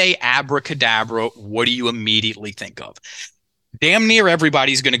I say abracadabra, what do you immediately think of? Damn near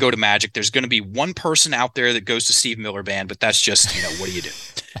everybody's going to go to magic. There's going to be one person out there that goes to Steve Miller Band, but that's just, what do you do?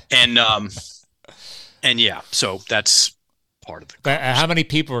 And yeah, so that's part of the But how many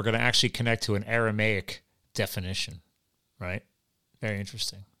people are going to actually connect to an Aramaic definition, right? Very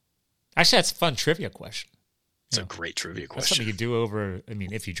interesting. Actually, that's a fun trivia question. It's a great trivia question. That's something you do over,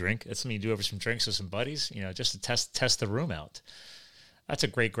 if you drink, that's something you do over some drinks with some buddies, just to test the room out. That's a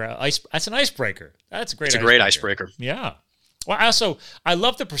great that's an icebreaker. That's a great. It's a great icebreaker. Yeah. Well, I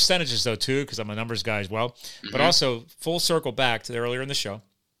love the percentages though too, because I'm a numbers guy as well. Mm-hmm. But also full circle back to earlier in the show.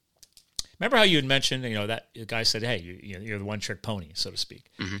 Remember how you had mentioned, that the guy said, "Hey, you're the one trick pony, so to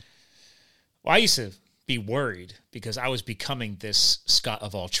speak." Mm-hmm. Well, I used to be worried because I was becoming this Scott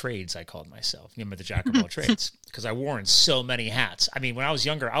of all trades. I called myself, the jack of all trades, because I wore in so many hats. I mean, when I was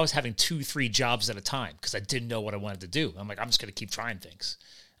younger, I was having 2-3 jobs at a time because I didn't know what I wanted to do. I'm like, I'm just going to keep trying things.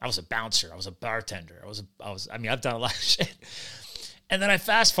 I was a bouncer. I was a bartender. I mean, I've done a lot of shit. And then I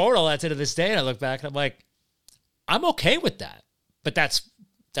fast forward all that to this day, and I look back and I'm like, I'm okay with that. But that's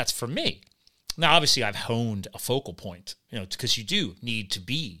for me. Now, obviously, I've honed a focal point, because you do need to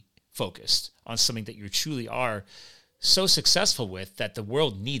be focused on something that you truly are so successful with that the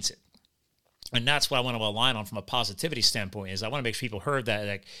world needs it. And that's what I want to align on from a positivity standpoint is I want to make sure people heard that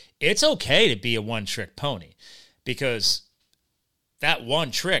like it's okay to be a one-trick pony, because that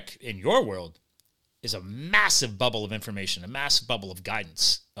one trick in your world is a massive bubble of information, a massive bubble of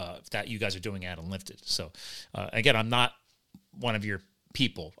guidance that you guys are doing at Enlifted. So again, I'm not one of your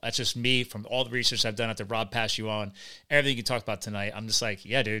people. That's just me from all the research I've done after Rob passed you on, everything you talked about tonight. I'm just like,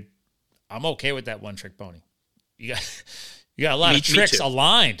 yeah, dude, I'm okay with that one-trick pony. You got a lot of tricks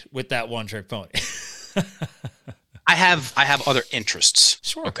aligned with that one-trick pony. I have other interests.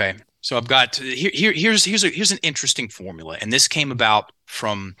 Sure. Okay. So I've got here's an interesting formula, and this came about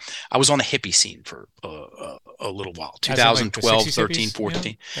from I was on the hippie scene for a little while, 2012, like 13,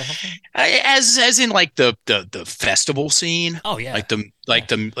 14, as in like the festival scene. Oh yeah, like the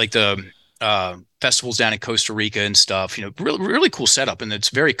festivals down in Costa Rica and stuff. Really cool setup, and it's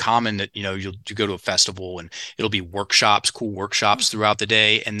very common that you go to a festival and it'll be cool workshops throughout the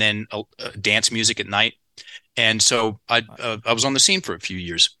day, and then dance music at night. And so I was on the scene for a few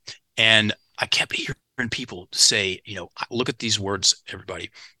years. And I kept hearing people say, look at these words,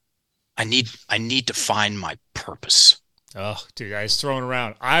 everybody. I need to find my purpose. Oh, dude, I was throwing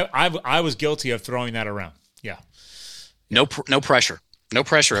around. I was guilty of throwing that around. Yeah. No pressure. No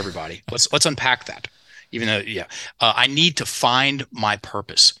pressure, everybody. Let's unpack that. Even though, I need to find my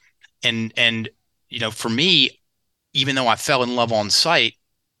purpose. And for me, even though I fell in love on sight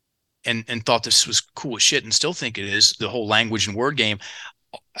and thought this was cool as shit and still think it is, the whole language and word game,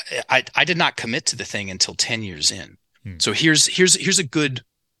 I did not commit to the thing until 10 years in. So here's a good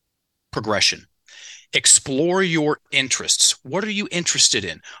progression. Explore your interests. What are you interested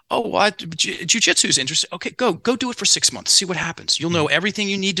in? Oh, jiu-jitsu is interesting. Okay, go do it for 6 months. See what happens. You'll know everything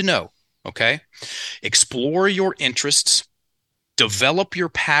you need to know. Okay. Explore your interests, develop your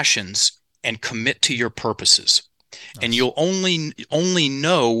passions, and commit to your purposes. Nice. And you'll only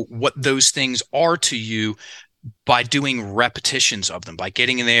know what those things are to you by doing repetitions of them, by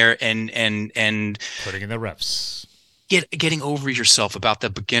getting in there and putting in the reps, getting over yourself about the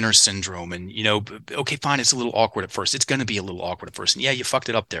beginner syndrome. And, okay, fine. It's a little awkward at first. It's going to be a little awkward at first. And yeah, you fucked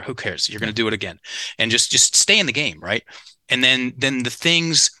it up there. Who cares? You're going to do it again, and just stay in the game. Right. And then the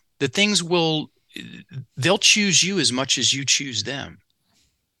things they'll choose you as much as you choose them.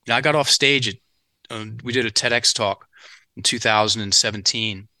 I got off stage we did a TEDx talk in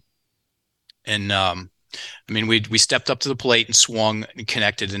 2017, and, we stepped up to the plate and swung and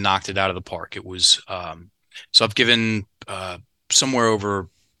connected and knocked it out of the park. It was so I've given somewhere over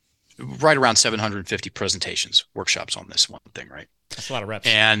right around 750 presentations, workshops on this one thing, right? That's a lot of reps.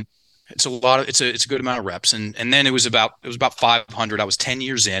 And it's a good amount of reps. And then it was about 500. I was 10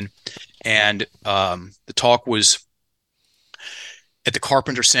 years in, and the talk was at the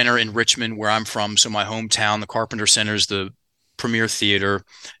Carpenter Center in Richmond, where I'm from. So my hometown, the Carpenter Center is the premier theater,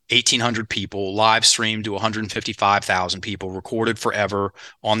 1,800 people, live streamed to 155,000 people, recorded forever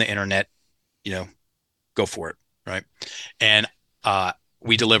on the internet. Go for it, right? And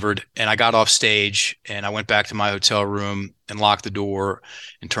we delivered, and I got off stage, and I went back to my hotel room and locked the door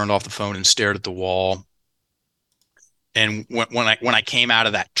and turned off the phone and stared at the wall. And when I came out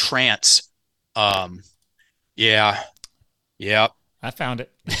of that trance, yeah, I found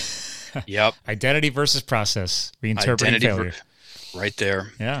it. Yep. Identity versus process. Reinterpreting failure. Right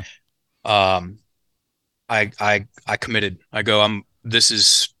there. Yeah. I committed. I go,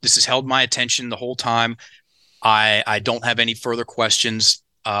 this has held my attention the whole time. I don't have any further questions.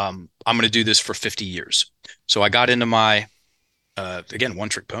 I'm going to do this for 50 years. So I got into my, again, one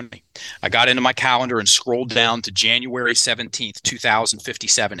trick pony. I got into my calendar and scrolled down to January 17th,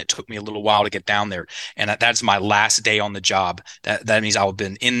 2057. It took me a little while to get down there. And that's my last day on the job. That means I've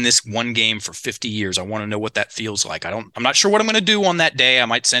been in this one game for 50 years. I want to know what that feels like. I'm not sure what I'm going to do on that day. I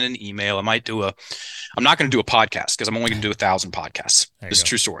might send an email. I'm not going to do a podcast, because I'm only going to do 1,000 podcasts. This is a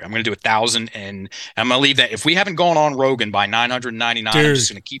true story. I'm going to do 1,000, and I'm going to leave that. If we haven't gone on Rogan by 999, I'm just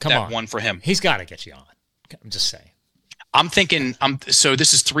going to keep that one for him. He's got to get you on. I'm just saying. I'm thinking. So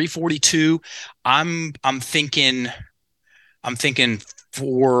this is 342. I'm thinking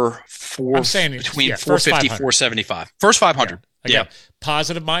four. I'm saying between 450, 475. First 500. Yeah.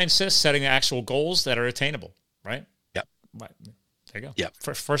 Positive mindset, setting actual goals that are attainable. Right. Yep. There you go. Yep.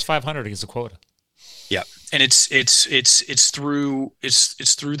 First 500 is the quota. Yeah, and it's through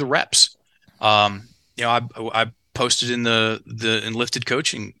the reps. I posted in the Enlifted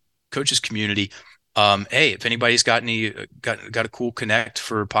coaches community. Hey, if anybody's got got a cool connect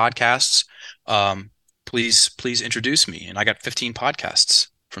for podcasts, please introduce me. And I got 15 podcasts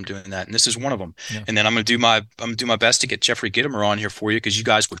from doing that, and this is one of them. Yeah. And then I'm gonna do my best to get Jeffrey Gittimer on here for you, because you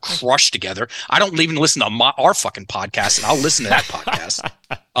guys would crush together. I don't even listen to our fucking podcast, and I'll listen to that podcast.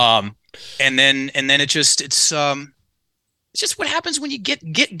 And then it's just what happens when you get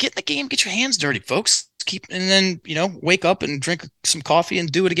in the game, get your hands dirty, folks. And then wake up and drink some coffee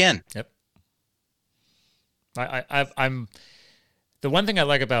and do it again. Yep. I'm the one thing I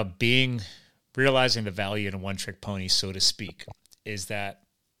like about realizing the value in a one-trick pony, so to speak, is that,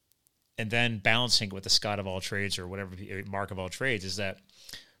 and then balancing it with the Scott of all trades or whatever Mark of all trades, is that,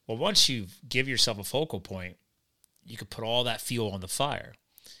 well, once you give yourself a focal point, you could put all that fuel on the fire,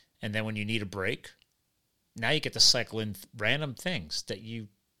 and then when you need a break, now you get to cycle in random things that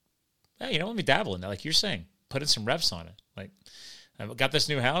let me dabble in that, like you're saying, put in some reps on it. Like, I got this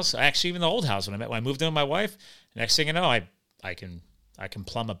new house. Actually, even the old house when I moved in with my wife. Next thing you know, I can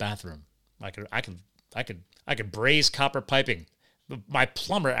plumb a bathroom. I could braze copper piping. My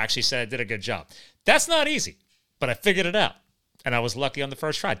plumber actually said I did a good job. That's not easy, but I figured it out, and I was lucky on the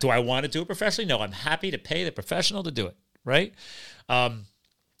first try. Do I want to do it professionally? No, I'm happy to pay the professional to do it. Right?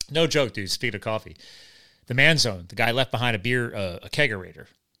 No joke, dude. Speaking of coffee, the Man Zone, the guy left behind a kegerator,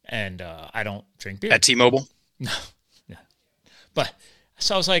 and I don't drink beer at T-Mobile. No. But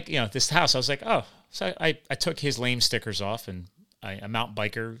so I was like, this house, I was like, oh, so I took his lame stickers off, and I'm a mountain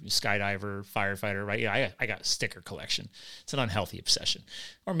biker, skydiver, firefighter, right? I got a sticker collection. It's an unhealthy obsession,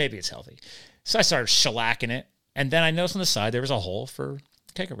 or maybe it's healthy. So I started shellacking it, and then I noticed on the side there was a hole for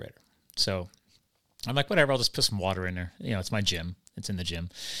kegerator. So I'm like, whatever, I'll just put some water in there. It's my gym. It's in the gym.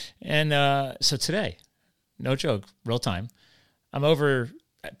 And so today, no joke, real time, I'm over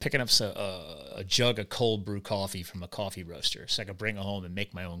picking up a jug of cold brew coffee from a coffee roaster so I could bring it home and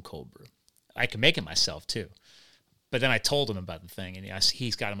make my own cold brew. I can make it myself too. But then I told him about the thing, and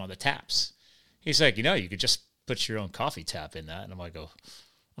he's got them on the taps. He's like, you could just put your own coffee tap in that. And I'm like, oh,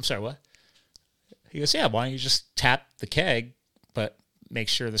 I'm sorry, what? He goes, yeah, why don't you just tap the keg, but make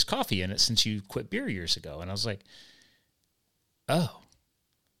sure there's coffee in it since you quit beer years ago. And I was like, oh,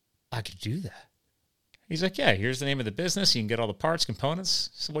 I could do that. He's like, yeah, here's the name of the business. You can get all the parts, components.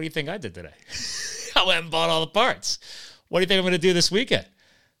 So what do you think I did today? I went and bought all the parts. What do you think I'm going to do this weekend?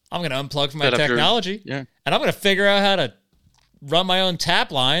 I'm going to unplug from my technology, and I'm going to figure out how to run my own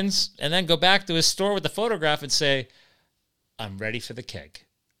tap lines, and then go back to his store with the photograph and say, I'm ready for the keg.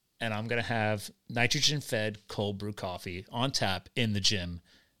 And I'm going to have nitrogen-fed cold brew coffee on tap in the gym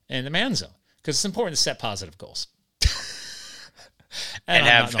in the Man Zone, because it's important to set positive goals. and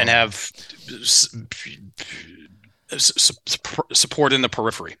have support in the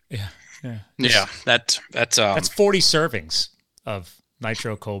periphery. Yeah. That's 40 servings of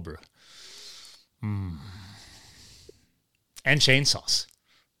nitro cold brew, and chainsaws,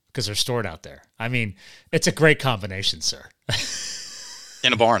 because they're stored out there. I mean, it's a great combination, sir.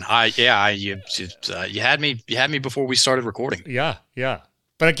 In a barn. You had me before we started recording. Yeah.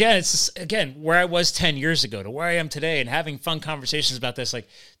 But again, it's where I was 10 years ago to where I am today, and having fun conversations about this. Like,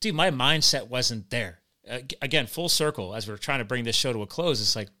 dude, my mindset wasn't there. Again, full circle, as we're trying to bring this show to a close,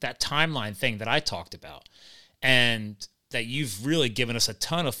 it's like that timeline thing that I talked about, and that you've really given us a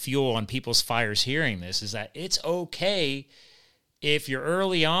ton of fuel on people's fires hearing this, is that it's okay if you're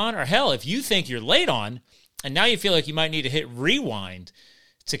early on, or hell, if you think you're late on, and now you feel like you might need to hit rewind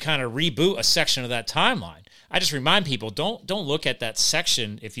to kind of reboot a section of that timeline. I just remind people, don't look at that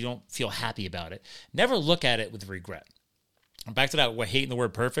section if you don't feel happy about it. Never look at it with regret. And back to that, hating the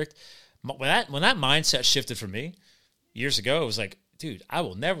word perfect. When that mindset shifted for me years ago, it was like, dude, I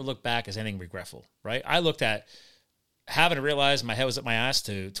will never look back as anything regretful, right? I looked at having to realize my head was up my ass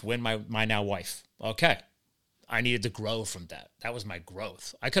to win my now wife. Okay, I needed to grow from that. That was my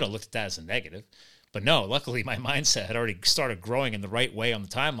growth. I could have looked at that as a negative. But no, luckily my mindset had already started growing in the right way on the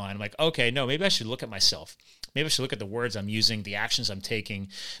timeline. I'm like, okay, no, maybe I should look at myself. Maybe I should look at the words I'm using, the actions I'm taking.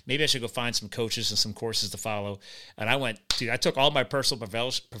 Maybe I should go find some coaches and some courses to follow. And I took all my personal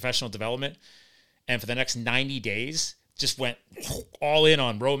professional development, and for the next 90 days, just went all in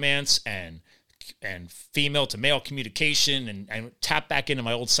on romance and female to male communication, and tapped back into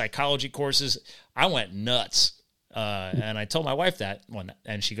my old psychology courses. I went nuts. And I told my wife that one,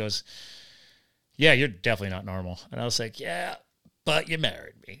 and she goes, yeah, you're definitely not normal. And I was like, yeah, but you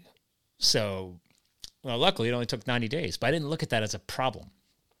married me. So, well, luckily it only took 90 days, but I didn't look at that as a problem.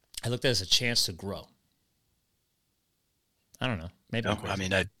 I looked at it as a chance to grow. I don't know. Maybe. No, I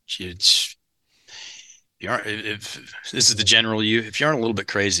mean, if this is the general you, if you aren't a little bit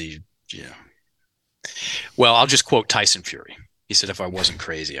crazy, Well, I'll just quote Tyson Fury. He said, if I wasn't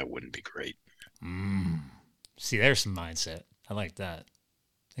crazy, I wouldn't be great. See, there's some mindset. I like that.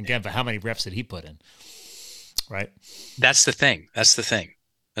 Again, but how many reps did he put in? Right. That's the thing. That's the thing.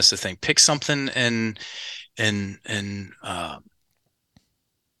 That's the thing. Pick something and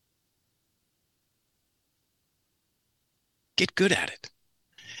get good at it.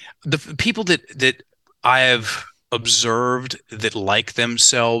 The people that I have observed that like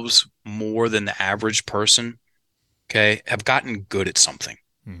themselves more than the average person, okay, have gotten good at something.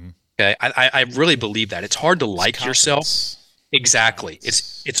 Mm-hmm. Okay, I really believe that. It's hard to like yourself. Exactly.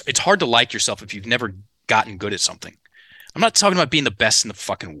 It's hard to like yourself if you've never gotten good at something. I'm not talking about being the best in the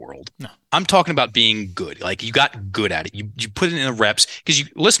fucking world. No. I'm talking about being good. Like you got good at it. You put it in the reps because you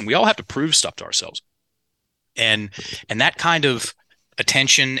listen, we all have to prove stuff to ourselves. And that kind of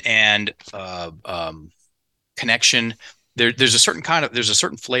attention and connection, there's a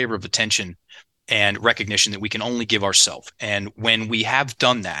certain flavor of attention and recognition that we can only give ourselves. And when we have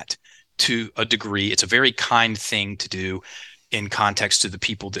done that to a degree, it's a very kind thing to do in context to the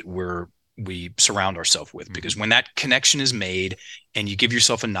people that we surround ourselves with. Because when that connection is made and you give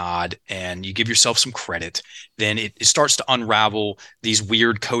yourself a nod and you give yourself some credit, then it starts to unravel these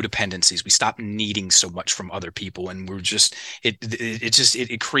weird codependencies. We stop needing so much from other people, and we're just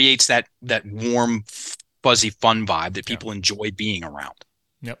it creates that warm, fuzzy, fun vibe that people enjoy being around.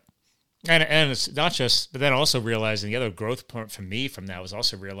 Yep. And it's not just, but then also realizing the other growth point for me from that was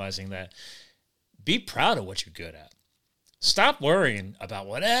also realizing that be proud of what you're good at. Stop worrying about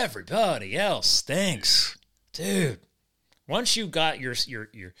what everybody else thinks. Dude, once you got your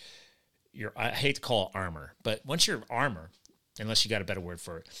I hate to call it armor, but once your armor, unless you got a better word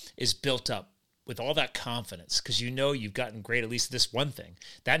for it, is built up with all that confidence, because you know you've gotten great at least this one thing,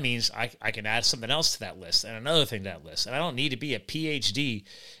 that means I can add something else to that list and another thing to that list. And I don't need to be a PhD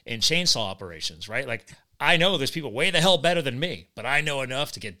in chainsaw operations, right? Like, I know there's people way the hell better than me, but I know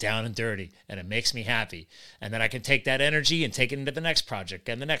enough to get down and dirty, and it makes me happy. And then I can take that energy and take it into the next project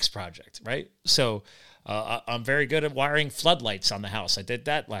and the next project, right? So I'm very good at wiring floodlights on the house. I did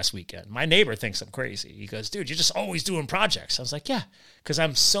that last weekend. My neighbor thinks I'm crazy. He goes, dude, you're just always doing projects. I was like, yeah, because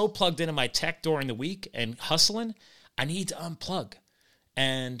I'm so plugged into my tech during the week and hustling, I need to unplug.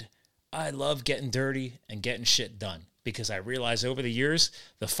 And I love getting dirty and getting shit done. Because I realized over the years,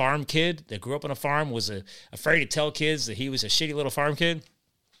 the farm kid that grew up on a farm was afraid to tell kids that he was a shitty little farm kid.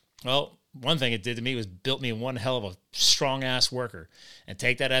 Well, one thing it did to me was built me one hell of a strong-ass worker, and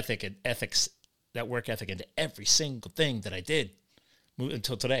take that that work ethic into every single thing that I did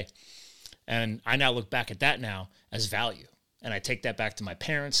until today. And I now look back at that now as value. And I take that back to my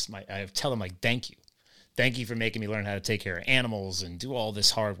parents. I tell them, like, thank you. Thank you for making me learn how to take care of animals and do all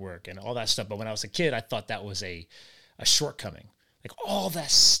this hard work and all that stuff. But when I was a kid, I thought that was a shortcoming. Like, all that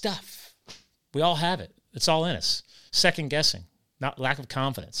stuff, we all have it. It's all in us. Second guessing, not lack of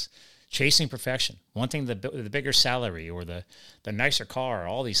confidence, chasing perfection, wanting the bigger salary or the nicer car,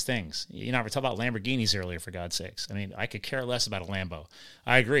 all these things. You know, I were talking about Lamborghinis earlier, for God's sakes. I mean, I could care less about a Lambo.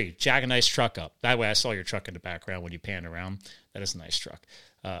 I agree. Jack a nice truck up. That way, I saw your truck in the background when you panned around. That is a nice truck.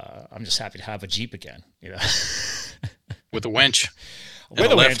 I'm just happy to have a Jeep again, you know. With a winch. With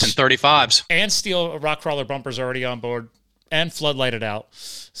a lift winch. and 35s. And steel rock crawler bumpers already on board and floodlighted out.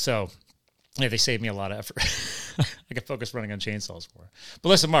 So, yeah, they saved me a lot of effort. I can focus running on chainsaws more. But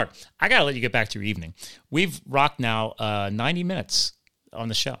listen, Mark, I got to let you get back to your evening. We've rocked now 90 minutes on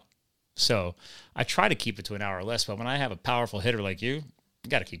the show. So I try to keep it to an hour or less, but when I have a powerful hitter like you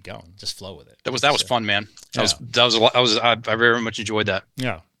got to keep going. Just flow with it. That was fun, man. I very much enjoyed that.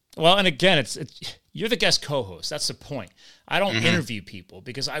 Yeah. Well, and again, it's you're the guest co-host. That's the point. I don't interview people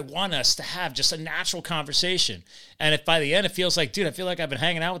because I want us to have just a natural conversation. And if by the end it feels like, dude, I feel like I've been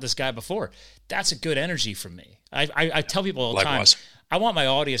hanging out with this guy before, that's a good energy for me. I tell people all the time, I want my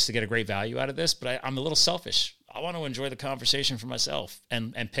audience to get a great value out of this, but I'm a little selfish. I want to enjoy the conversation for myself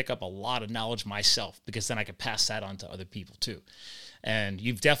and pick up a lot of knowledge myself, because then I can pass that on to other people too. And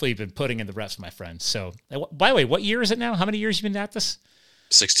you've definitely been putting in the reps, my friend. So, by the way, what year is it now? How many years have you been at this?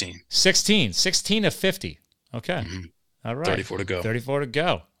 16. 16 of 50. Okay. Mm-hmm. All right. 34 to go. 34 to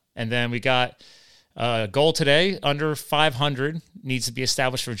go. And then we got a goal today, under 500 needs to be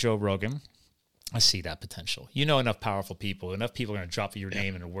established for Joe Rogan. I see that potential. You know, enough powerful people are going to drop your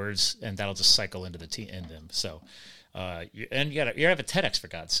name in the words, and that'll just cycle into them. So, and you have a TEDx, for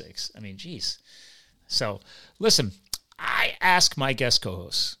God's sakes. I mean, geez. So, listen, I ask my guest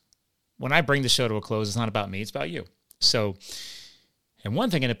co-hosts, when I bring the show to a close, it's not about me, it's about you. So, and one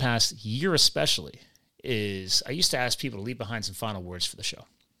thing in the past year especially is I used to ask people to leave behind some final words for the show.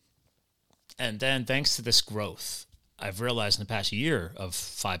 And then thanks to this growth, I've realized in the past year of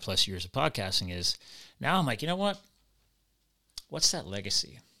 5+ years of podcasting is now I'm like, you know what? What's that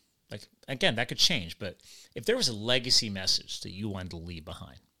legacy? Like, again, that could change, but if there was a legacy message that you wanted to leave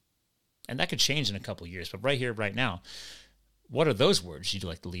behind, and that could change in a couple of years, but right here, right now, what are those words you'd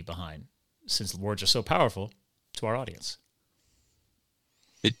like to leave behind, since words are so powerful to our audience?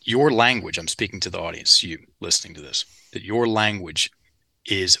 Your language, I'm speaking to the audience, you listening to this, that your language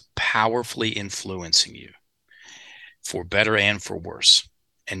is powerfully influencing you for better and for worse.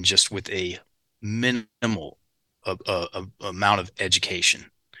 And just with a minimal amount of education,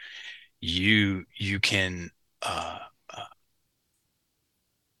 you can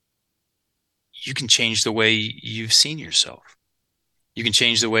change the way you've seen yourself. You can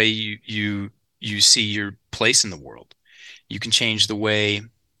change the way you see your place in the world. You can change the way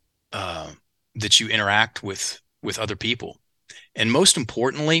that you interact with other people. And most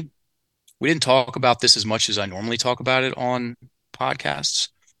importantly, we didn't talk about this as much as I normally talk about it on podcasts.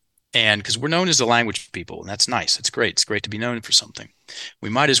 And because we're known as the language people, and that's nice. It's great. It's great to be known for something. We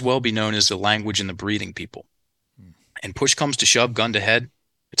might as well be known as the language and the breathing people. And push comes to shove, gun to head,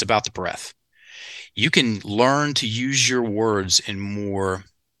 it's about the breath. You can learn to use your words in more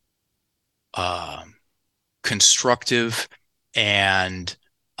constructive and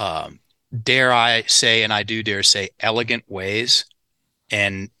dare I say, and I do dare say, elegant ways,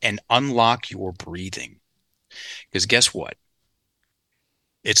 and unlock your breathing. Because guess what?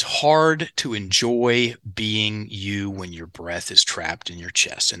 It's hard to enjoy being you when your breath is trapped in your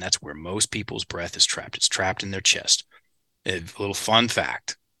chest. And that's where most people's breath is trapped. It's trapped in their chest. A little fun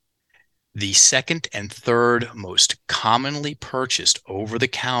fact. The second and third most commonly purchased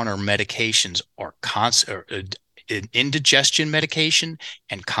over-the-counter medications are indigestion medication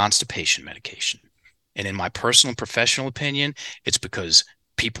and constipation medication. And in my personal and professional opinion, it's because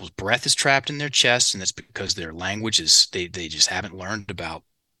people's breath is trapped in their chest, and it's because their language is, they just haven't learned about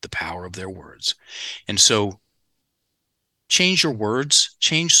the power of their words. And so change your words,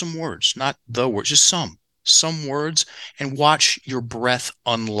 change some words, not the words, just some words, and watch your breath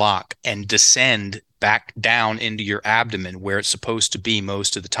unlock and descend back down into your abdomen where it's supposed to be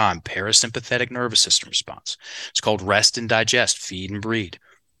most of the time. Parasympathetic nervous system response. It's called rest and digest, feed and breathe.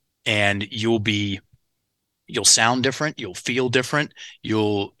 And you'll sound different. You'll feel different.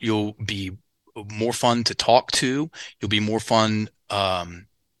 You'll be more fun to talk to. You'll be more fun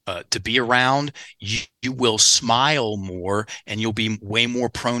to be around. You will smile more, and you'll be way more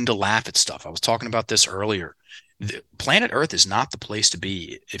prone to laugh at stuff. I was talking about this earlier. Planet Earth is not the place to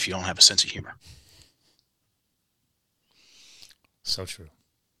be if you don't have a sense of humor. So true.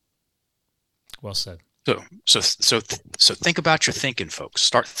 Well said. So think about your thinking, folks.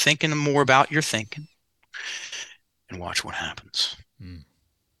 Start thinking more about your thinking, and watch what happens.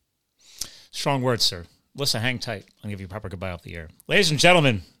 Strong words, sir. Listen, hang tight. I'll give you a proper goodbye off the air. Ladies and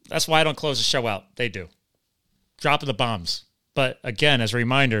gentlemen, that's why I don't close the show out. They do. Dropping the bombs. But again, as a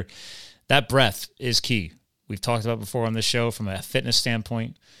reminder, that breath is key. We've talked about before on this show from a fitness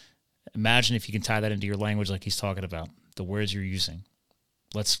standpoint. Imagine if you can tie that into your language like he's talking about, the words you're using.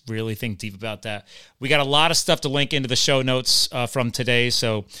 Let's really think deep about that. We got a lot of stuff to link into the show notes from today,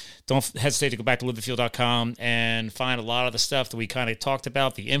 so don't hesitate to go back to livethefuel.com and find a lot of the stuff that we kind of talked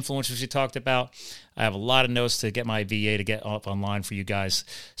about, the influencers we talked about. I have a lot of notes to get my VA to get up online for you guys.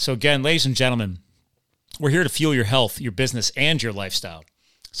 So again, ladies and gentlemen, we're here to fuel your health, your business, and your lifestyle.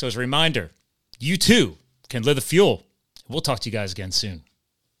 So as a reminder, you too can live the fuel. We'll talk to you guys again soon.